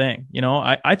prevalent thing. You know,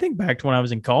 I think back to when I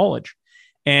was in college,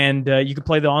 and you could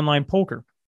play the online poker,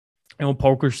 you know,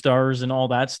 Poker Stars and all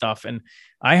that stuff. And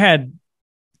I had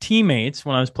teammates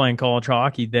when I was playing college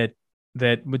hockey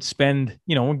that would spend,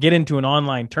 you know, get into an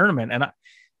online tournament, and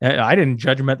I didn't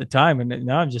judge them at the time. And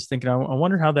now I'm just thinking, I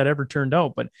wonder how that ever turned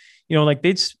out. But, you know, like,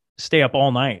 they'd stay up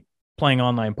all night playing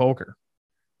online poker.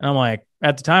 And I'm like,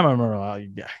 at the time, I remember,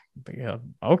 yeah,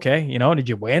 okay, you know, did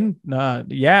you win?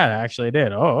 Yeah, actually I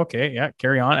did. Oh, okay, yeah,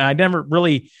 carry on. And I never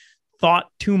really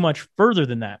thought too much further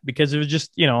than that, because it was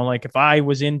just, you know, like, if I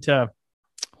was into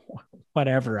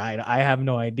whatever, I have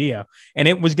no idea. And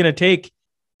it was going to take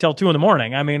till 2 a.m.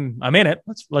 I mean, I'm in it.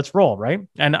 Let's roll, right?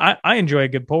 And I enjoy a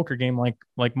good poker game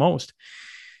like most.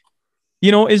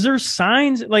 You know, is there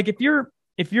signs, like, if you're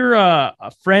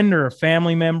a friend or a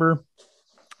family member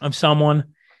of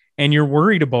someone and you're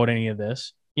worried about any of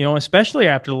this, you know, especially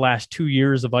after the last 2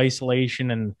 years of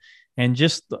isolation and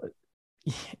just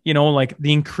like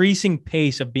the increasing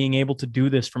pace of being able to do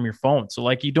this from your phone. So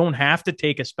like you don't have to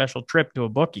take a special trip to a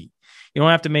bookie. You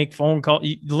don't have to make phone call.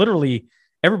 Literally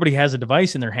everybody has a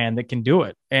device in their hand that can do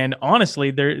it. And honestly,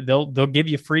 they'll give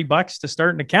you free bucks to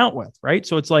start an account with, right?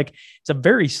 So it's like it's a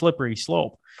very slippery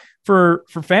slope. For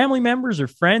family members or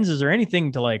friends, is there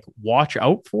anything to like watch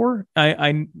out for?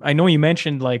 I know you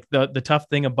mentioned like the tough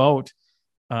thing about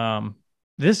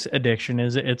this addiction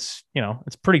is it's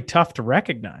pretty tough to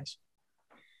recognize.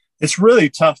 It's really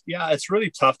tough. Yeah, it's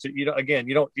really tough to, again,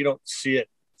 you don't see it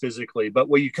physically, but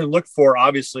what you can look for,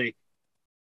 obviously,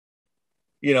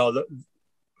 the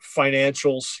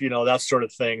financials, that sort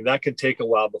of thing, that can take a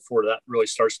while before that really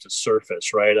starts to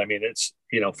surface, right? I mean, it's,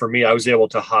 for me, I was able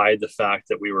to hide the fact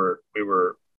that we were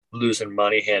losing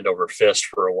money hand over fist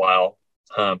for a while,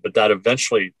 but that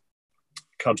eventually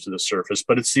comes to the surface.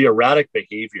 But it's the erratic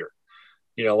behavior.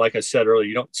 Like I said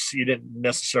earlier, you didn't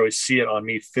necessarily see it on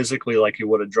me physically like you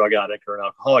would a drug addict or an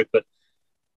alcoholic, but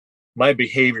my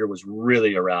behavior was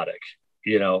really erratic.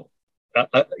 If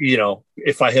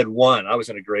I had won, I was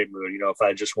in a great mood. If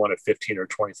I just won a $15,000 or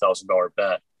 $20,000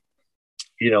 bet,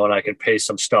 and I could pay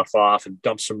some stuff off and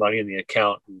dump some money in the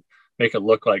account and make it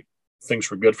look like things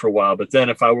were good for a while. But then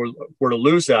if I were to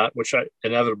lose that, which I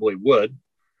inevitably would,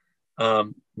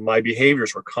 my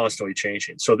behaviors were constantly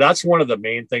changing. So that's one of the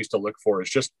main things to look for, is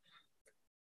just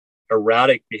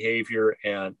erratic behavior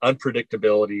and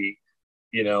unpredictability,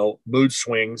 mood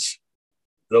swings,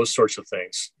 those sorts of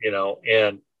things,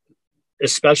 and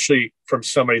especially from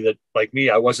somebody that, like me,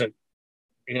 I wasn't,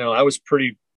 I was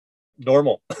pretty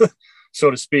normal,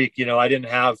 so to speak. I didn't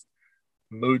have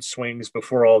mood swings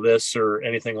before all this or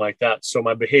anything like that. So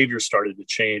my behavior started to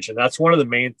change. And that's one of the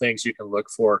main things you can look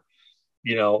for,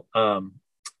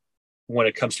 when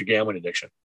it comes to gambling addiction.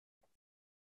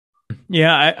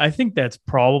 Yeah, I think that's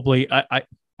probably I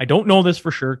don't know this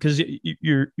for sure, because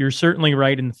you're certainly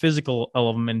right in the physical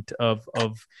element of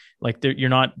like you're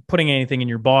not putting anything in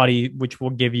your body which will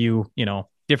give you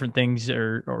different things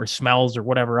or smells or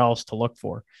whatever else to look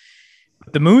for.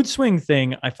 The mood swing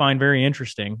thing I find very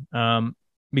interesting,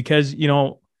 because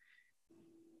in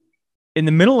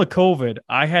the middle of COVID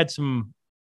I had some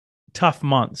tough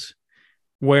months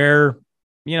where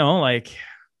like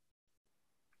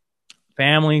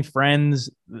family, friends,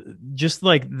 just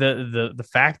like the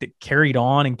fact that carried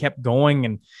on and kept going,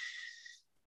 and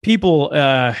people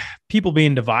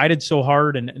being divided so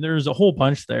hard, and there's a whole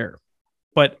bunch there.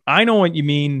 But I know what you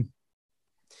mean.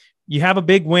 You have a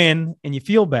big win and you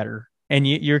feel better, and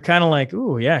you're kind of like,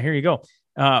 ooh, yeah, here you go.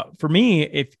 For me,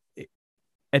 if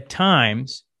at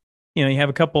times, you have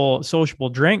a couple sociable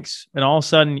drinks and all of a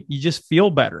sudden you just feel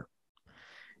better.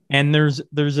 And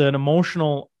there's an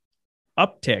emotional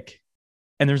uptick,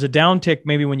 and there's a downtick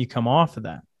maybe when you come off of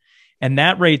that. And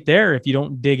that right there, if you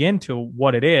don't dig into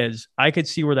what it is, I could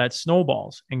see where that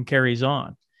snowballs and carries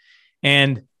on.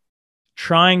 And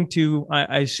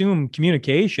I assume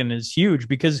communication is huge,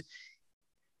 because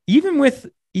even with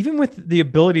the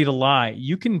ability to lie,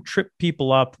 you can trip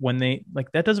people up when they like,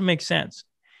 that doesn't make sense.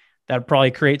 That would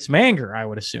probably create some anger, I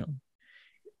would assume.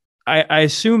 I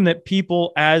assume that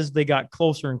people, as they got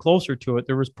closer and closer to it,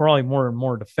 there was probably more and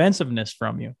more defensiveness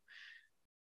from you.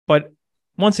 But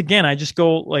once again, I just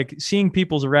go like seeing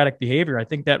people's erratic behavior. I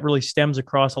think that really stems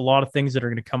across a lot of things that are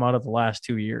going to come out of the last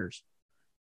 2 years.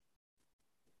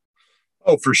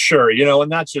 Oh, for sure.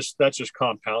 And that just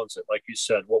compounds it. Like you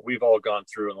said, what we've all gone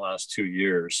through in the last 2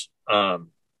 years. There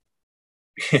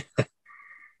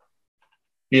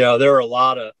are a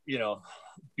lot of,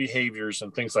 behaviors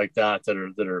and things like that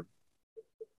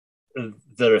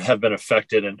have been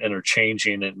affected and are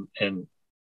changing, and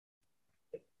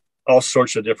all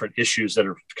sorts of different issues that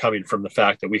are coming from the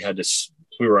fact that we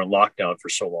were in lockdown for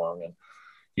so long, and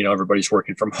everybody's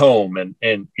working from home, and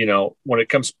when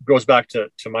it goes back to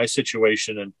my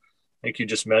situation, and I think you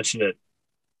just mentioned it,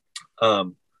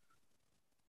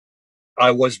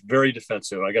 I was very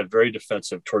defensive. I got very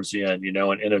defensive towards the end,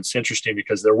 and it's interesting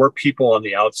because there were people on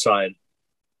the outside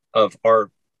of our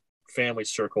family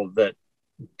circle that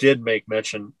did make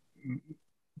mention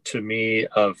to me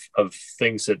of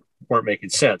things that weren't making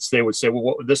sense. They would say,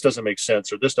 well, this doesn't make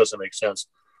sense, or this doesn't make sense.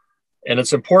 And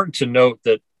it's important to note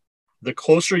that the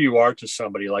closer you are to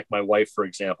somebody, like my wife, for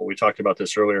example, we talked about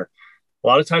this earlier, a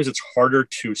lot of times it's harder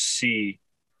to see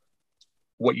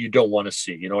what you don't want to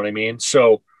see. You know what I mean?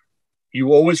 So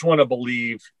you always want to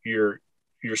believe your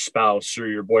spouse or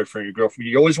your boyfriend, your girlfriend.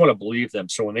 You always want to believe them.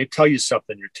 So when they tell you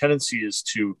something, your tendency is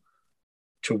to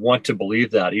want to believe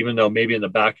that, even though maybe in the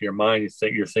back of your mind,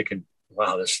 you're thinking,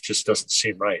 wow, this just doesn't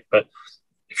seem right. But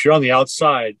if you're on the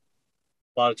outside,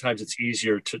 a lot of times it's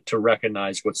easier to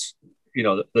recognize what's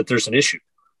that there's an issue.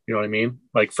 You know what I mean?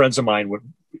 Like friends of mine would,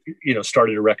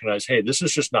 started to recognize, hey, this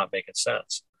is just not making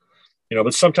sense.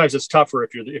 But sometimes it's tougher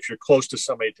if you're close to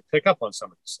somebody to pick up on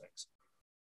some of these things.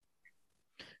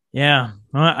 Yeah,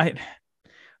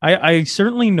 I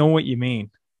certainly know what you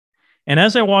mean. And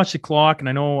as I watch the clock, and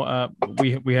I know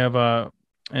we have an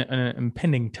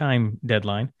impending time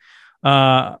deadline,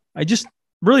 I just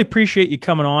really appreciate you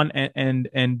coming on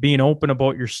and being open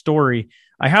about your story.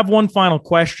 I have one final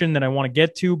question that I want to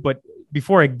get to, but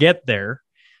before I get there,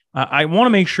 I want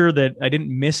to make sure that I didn't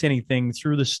miss anything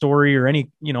through the story or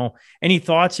any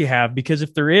thoughts you have, because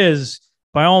if there is,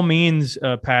 by all means,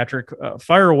 Patrick,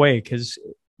 fire away, because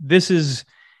this is,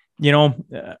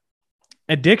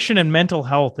 addiction and mental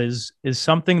health is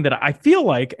something that I feel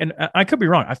like, and I could be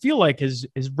wrong, I feel like has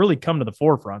really come to the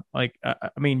forefront. Like, I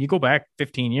mean, you go back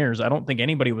 15 years, I don't think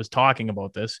anybody was talking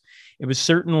about this. It was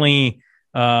certainly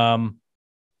on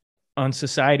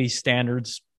society's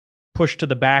standards pushed to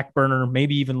the back burner,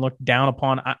 maybe even looked down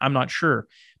upon. I'm not sure,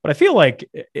 but I feel like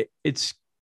it's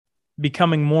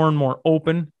becoming more and more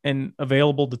open and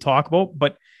available to talk about.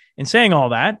 But in saying all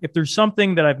that, if there's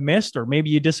something that I've missed, or maybe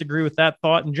you disagree with that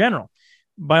thought in general,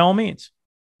 by all means.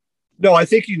 No, I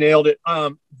think you nailed it.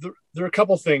 There are a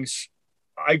couple things.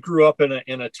 I grew up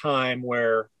in a time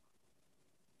where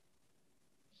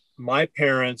my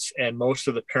parents and most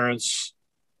of the parents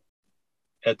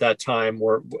at that time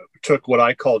took what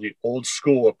I call the old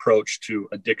school approach to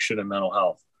addiction and mental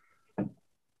health.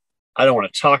 I don't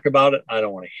want to talk about it. I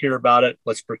don't want to hear about it.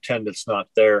 Let's pretend it's not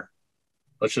there.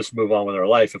 Let's just move on with our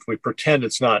life. If we pretend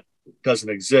doesn't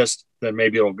exist, then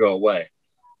maybe it'll go away.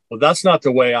 Well, that's not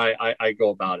the way I go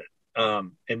about it.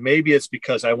 And maybe it's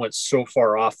because I went so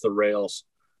far off the rails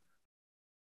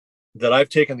that I've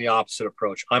taken the opposite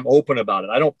approach. I'm open about it.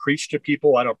 I don't preach to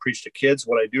people. I don't preach to kids.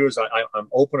 What I do is I'm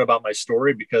open about my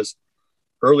story, because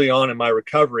early on in my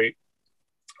recovery,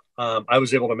 I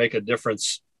was able to make a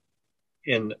difference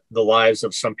in the lives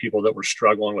of some people that were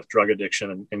struggling with drug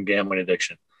addiction and gambling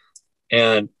addiction.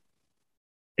 And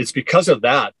it's because of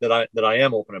that I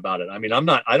am open about it. I mean,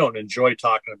 I don't enjoy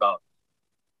talking about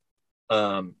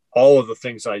all of the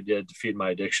things I did to feed my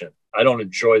addiction. I don't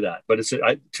enjoy that, but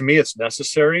to me, it's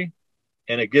necessary.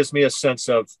 And it gives me a sense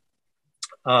of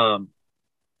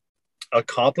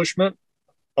accomplishment,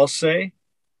 I'll say,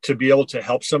 to be able to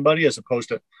help somebody, as opposed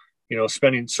to,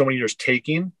 spending so many years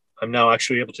taking. I'm now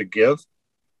actually able to give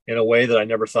in a way that I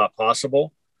never thought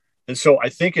possible. And so I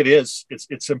think it's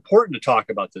important to talk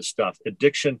about this stuff,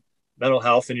 addiction, mental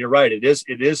health. And you're right. It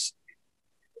is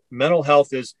mental health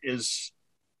is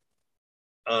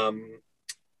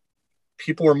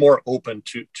people are more open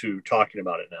to talking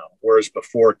about it now. Whereas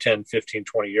before 10, 15,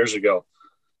 20 years ago,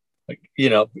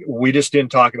 we just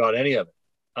didn't talk about any of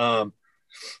it.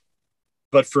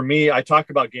 But for me, I talk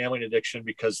about gambling addiction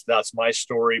because that's my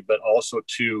story, but also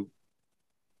too,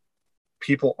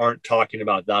 people aren't talking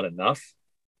about that enough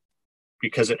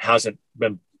because it hasn't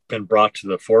been brought to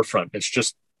the forefront. It's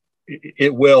just,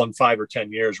 it will in 5 or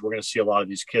 10 years. We're going to see a lot of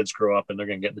these kids grow up and they're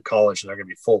going to get into college and they're going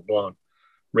to be full blown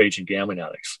raging gambling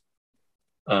addicts.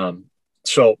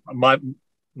 So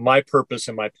my purpose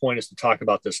and my point is to talk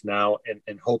about this now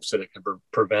in hopes that it can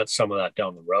prevent some of that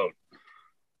down the road.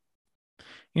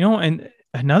 And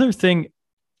another thing,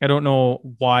 I don't know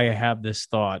why I have this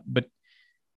thought, but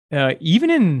even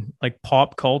in like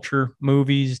pop culture,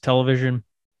 movies, television,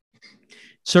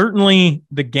 certainly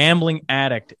the gambling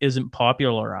addict isn't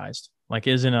popularized, like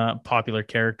isn't a popular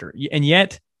character. And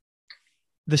yet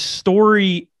the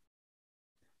story,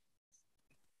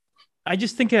 I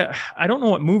just think, I don't know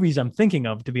what movies I'm thinking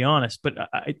of, to be honest, but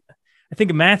I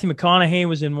think Matthew McConaughey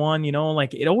was in one,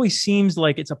 like it always seems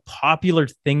like it's a popular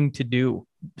thing to do,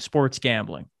 sports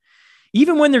gambling.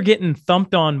 Even when they're getting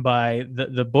thumped on by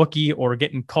the bookie or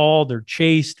getting called or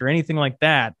chased or anything like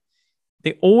that,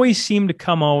 they always seem to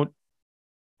come out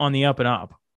on the up and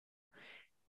up,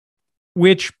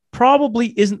 which probably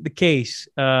isn't the case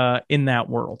in that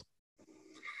world.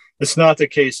 It's not the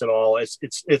case at all. It's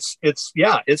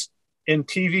in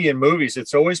TV and movies.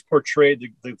 It's always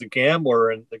portrayed the gambler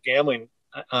and the gambling,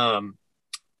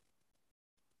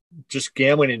 just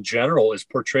gambling in general is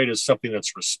portrayed as something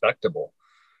that's respectable.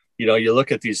 You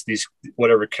look at these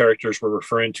whatever characters we're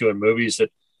referring to in movies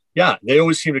that, they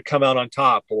always seem to come out on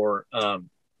top or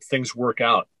things work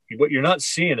out. What you're not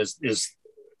seeing is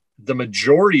the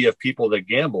majority of people that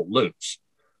gamble lose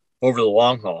over the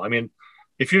long haul. I mean,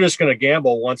 if you're just going to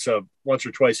gamble once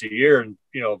or twice a year and,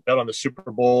 bet on the Super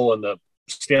Bowl and the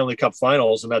Stanley Cup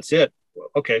finals and that's it.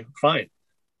 Okay, fine.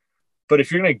 But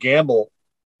if you're going to gamble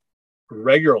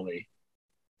regularly,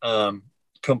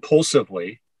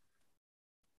 compulsively,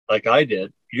 like I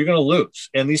did, you're going to lose.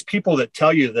 And these people that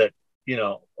tell you that,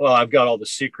 well, I've got all the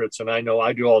secrets and I know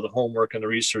I do all the homework and the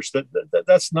research,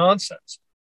 that's nonsense.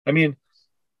 I mean,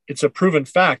 it's a proven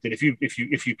fact that if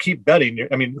you keep betting,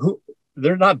 I mean,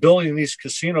 they're not building these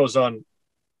casinos on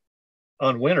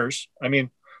winners. I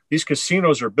mean, these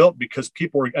casinos are built because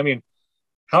people are, I mean,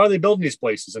 how are they building these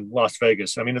places in Las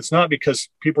Vegas? I mean, it's not because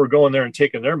people are going there and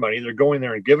taking their money. They're going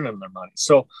there and giving them their money.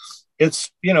 So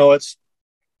it's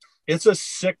a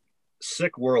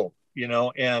sick world,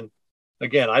 and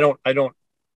again, I don't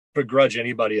begrudge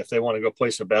anybody if they want to go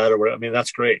place a bet or whatever. I mean,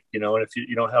 that's great, and if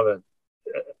you don't have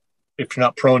if you're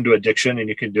not prone to addiction and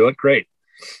you can do it, great.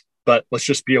 But let's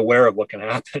just be aware of what can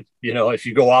happen. If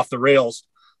you go off the rails,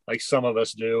 like some of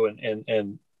us do,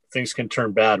 and things can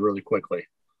turn bad really quickly.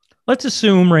 Let's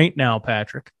assume right now,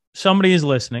 Patrick, somebody is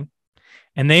listening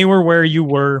and they were where you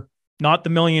were, not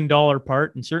the $1 million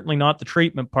part and certainly not the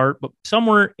treatment part, but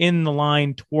somewhere in the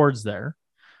line towards there.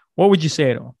 What would you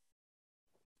say to them?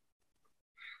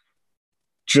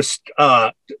 Just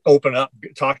open up,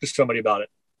 talk to somebody about it.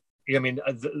 I mean,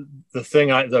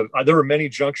 there were many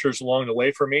junctures along the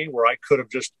way for me where I could have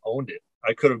just owned it.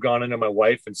 I could have gone into my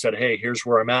wife and said, hey, here's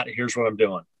where I'm at. Here's what I'm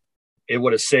doing. It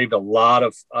would have saved a lot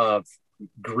of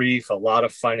grief, a lot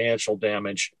of financial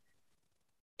damage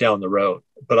down the road.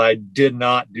 But I did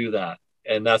not do that.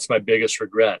 And that's my biggest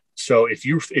regret. So if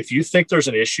you think there's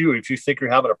an issue, if you think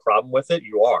you're having a problem with it,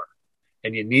 you are.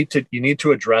 And you need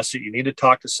to address it. You need to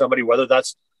talk to somebody, whether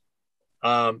that's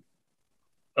a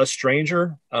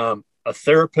stranger, a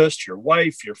therapist, your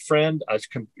wife, your friend,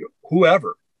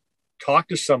 whoever. Talk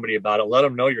to somebody about it. Let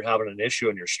them know you're having an issue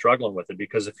and you're struggling with it.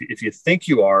 Because if you think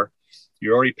you are,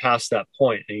 you're already past that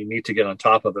point, and you need to get on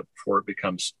top of it before it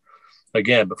becomes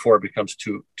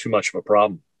too much of a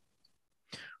problem.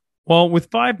 Well, with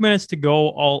 5 minutes to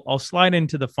go, I'll slide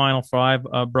into the final five,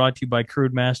 brought to you by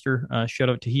Crude Master. Shout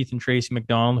out to Heath and Tracy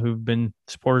McDonald, who've been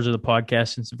supporters of the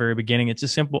podcast since the very beginning. It's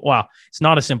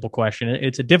not a simple question.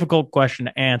 It's a difficult question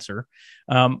to answer.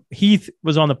 Heath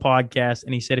was on the podcast,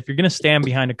 and he said, if you're going to stand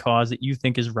behind a cause that you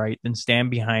think is right, then stand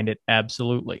behind it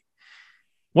absolutely.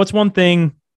 What's one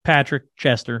thing Patrick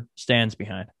Chester stands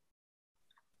behind?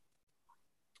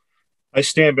 I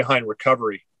stand behind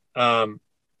recovery. A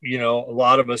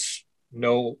lot of us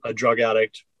know a drug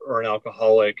addict or an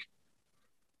alcoholic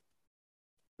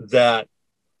that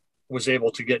was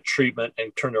able to get treatment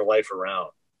and turn their life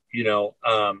around.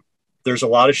 There's a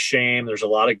lot of shame. There's a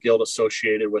lot of guilt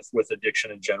associated with addiction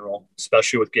in general,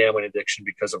 especially with gambling addiction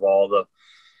because of all the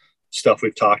stuff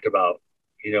we've talked about,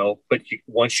 but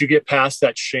once you get past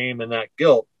that shame and that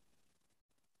guilt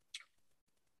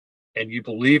and you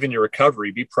believe in your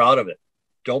recovery, be proud of it.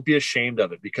 Don't be ashamed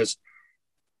of it, because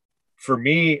for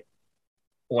me,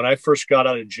 when I first got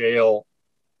out of jail,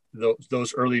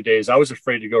 those early days, I was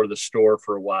afraid to go to the store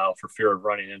for a while for fear of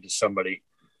running into somebody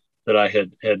that I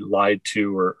had lied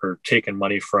to or taken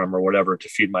money from or whatever to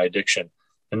feed my addiction.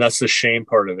 And that's the shame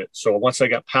part of it. So once I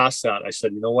got past that, I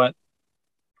said, you know what?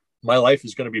 My life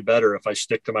is going to be better if I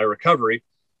stick to my recovery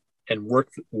and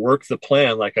work the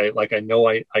plan like I know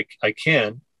I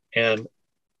can. And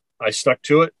I stuck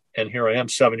to it. And here I am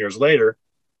 7 years later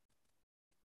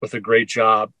with a great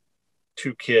job,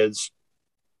 2 kids,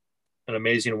 an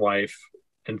amazing wife,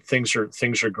 and things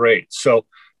are great. So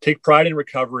take pride in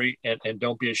recovery and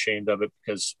don't be ashamed of it,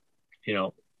 because,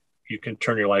 you can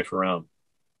turn your life around.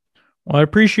 Well, I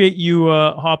appreciate you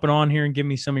hopping on here and giving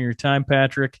me some of your time,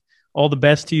 Patrick. All the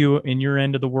best to you in your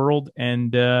end of the world.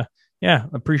 And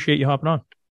appreciate you hopping on.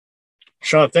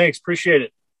 Sean, thanks. Appreciate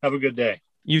it. Have a good day.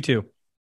 You too.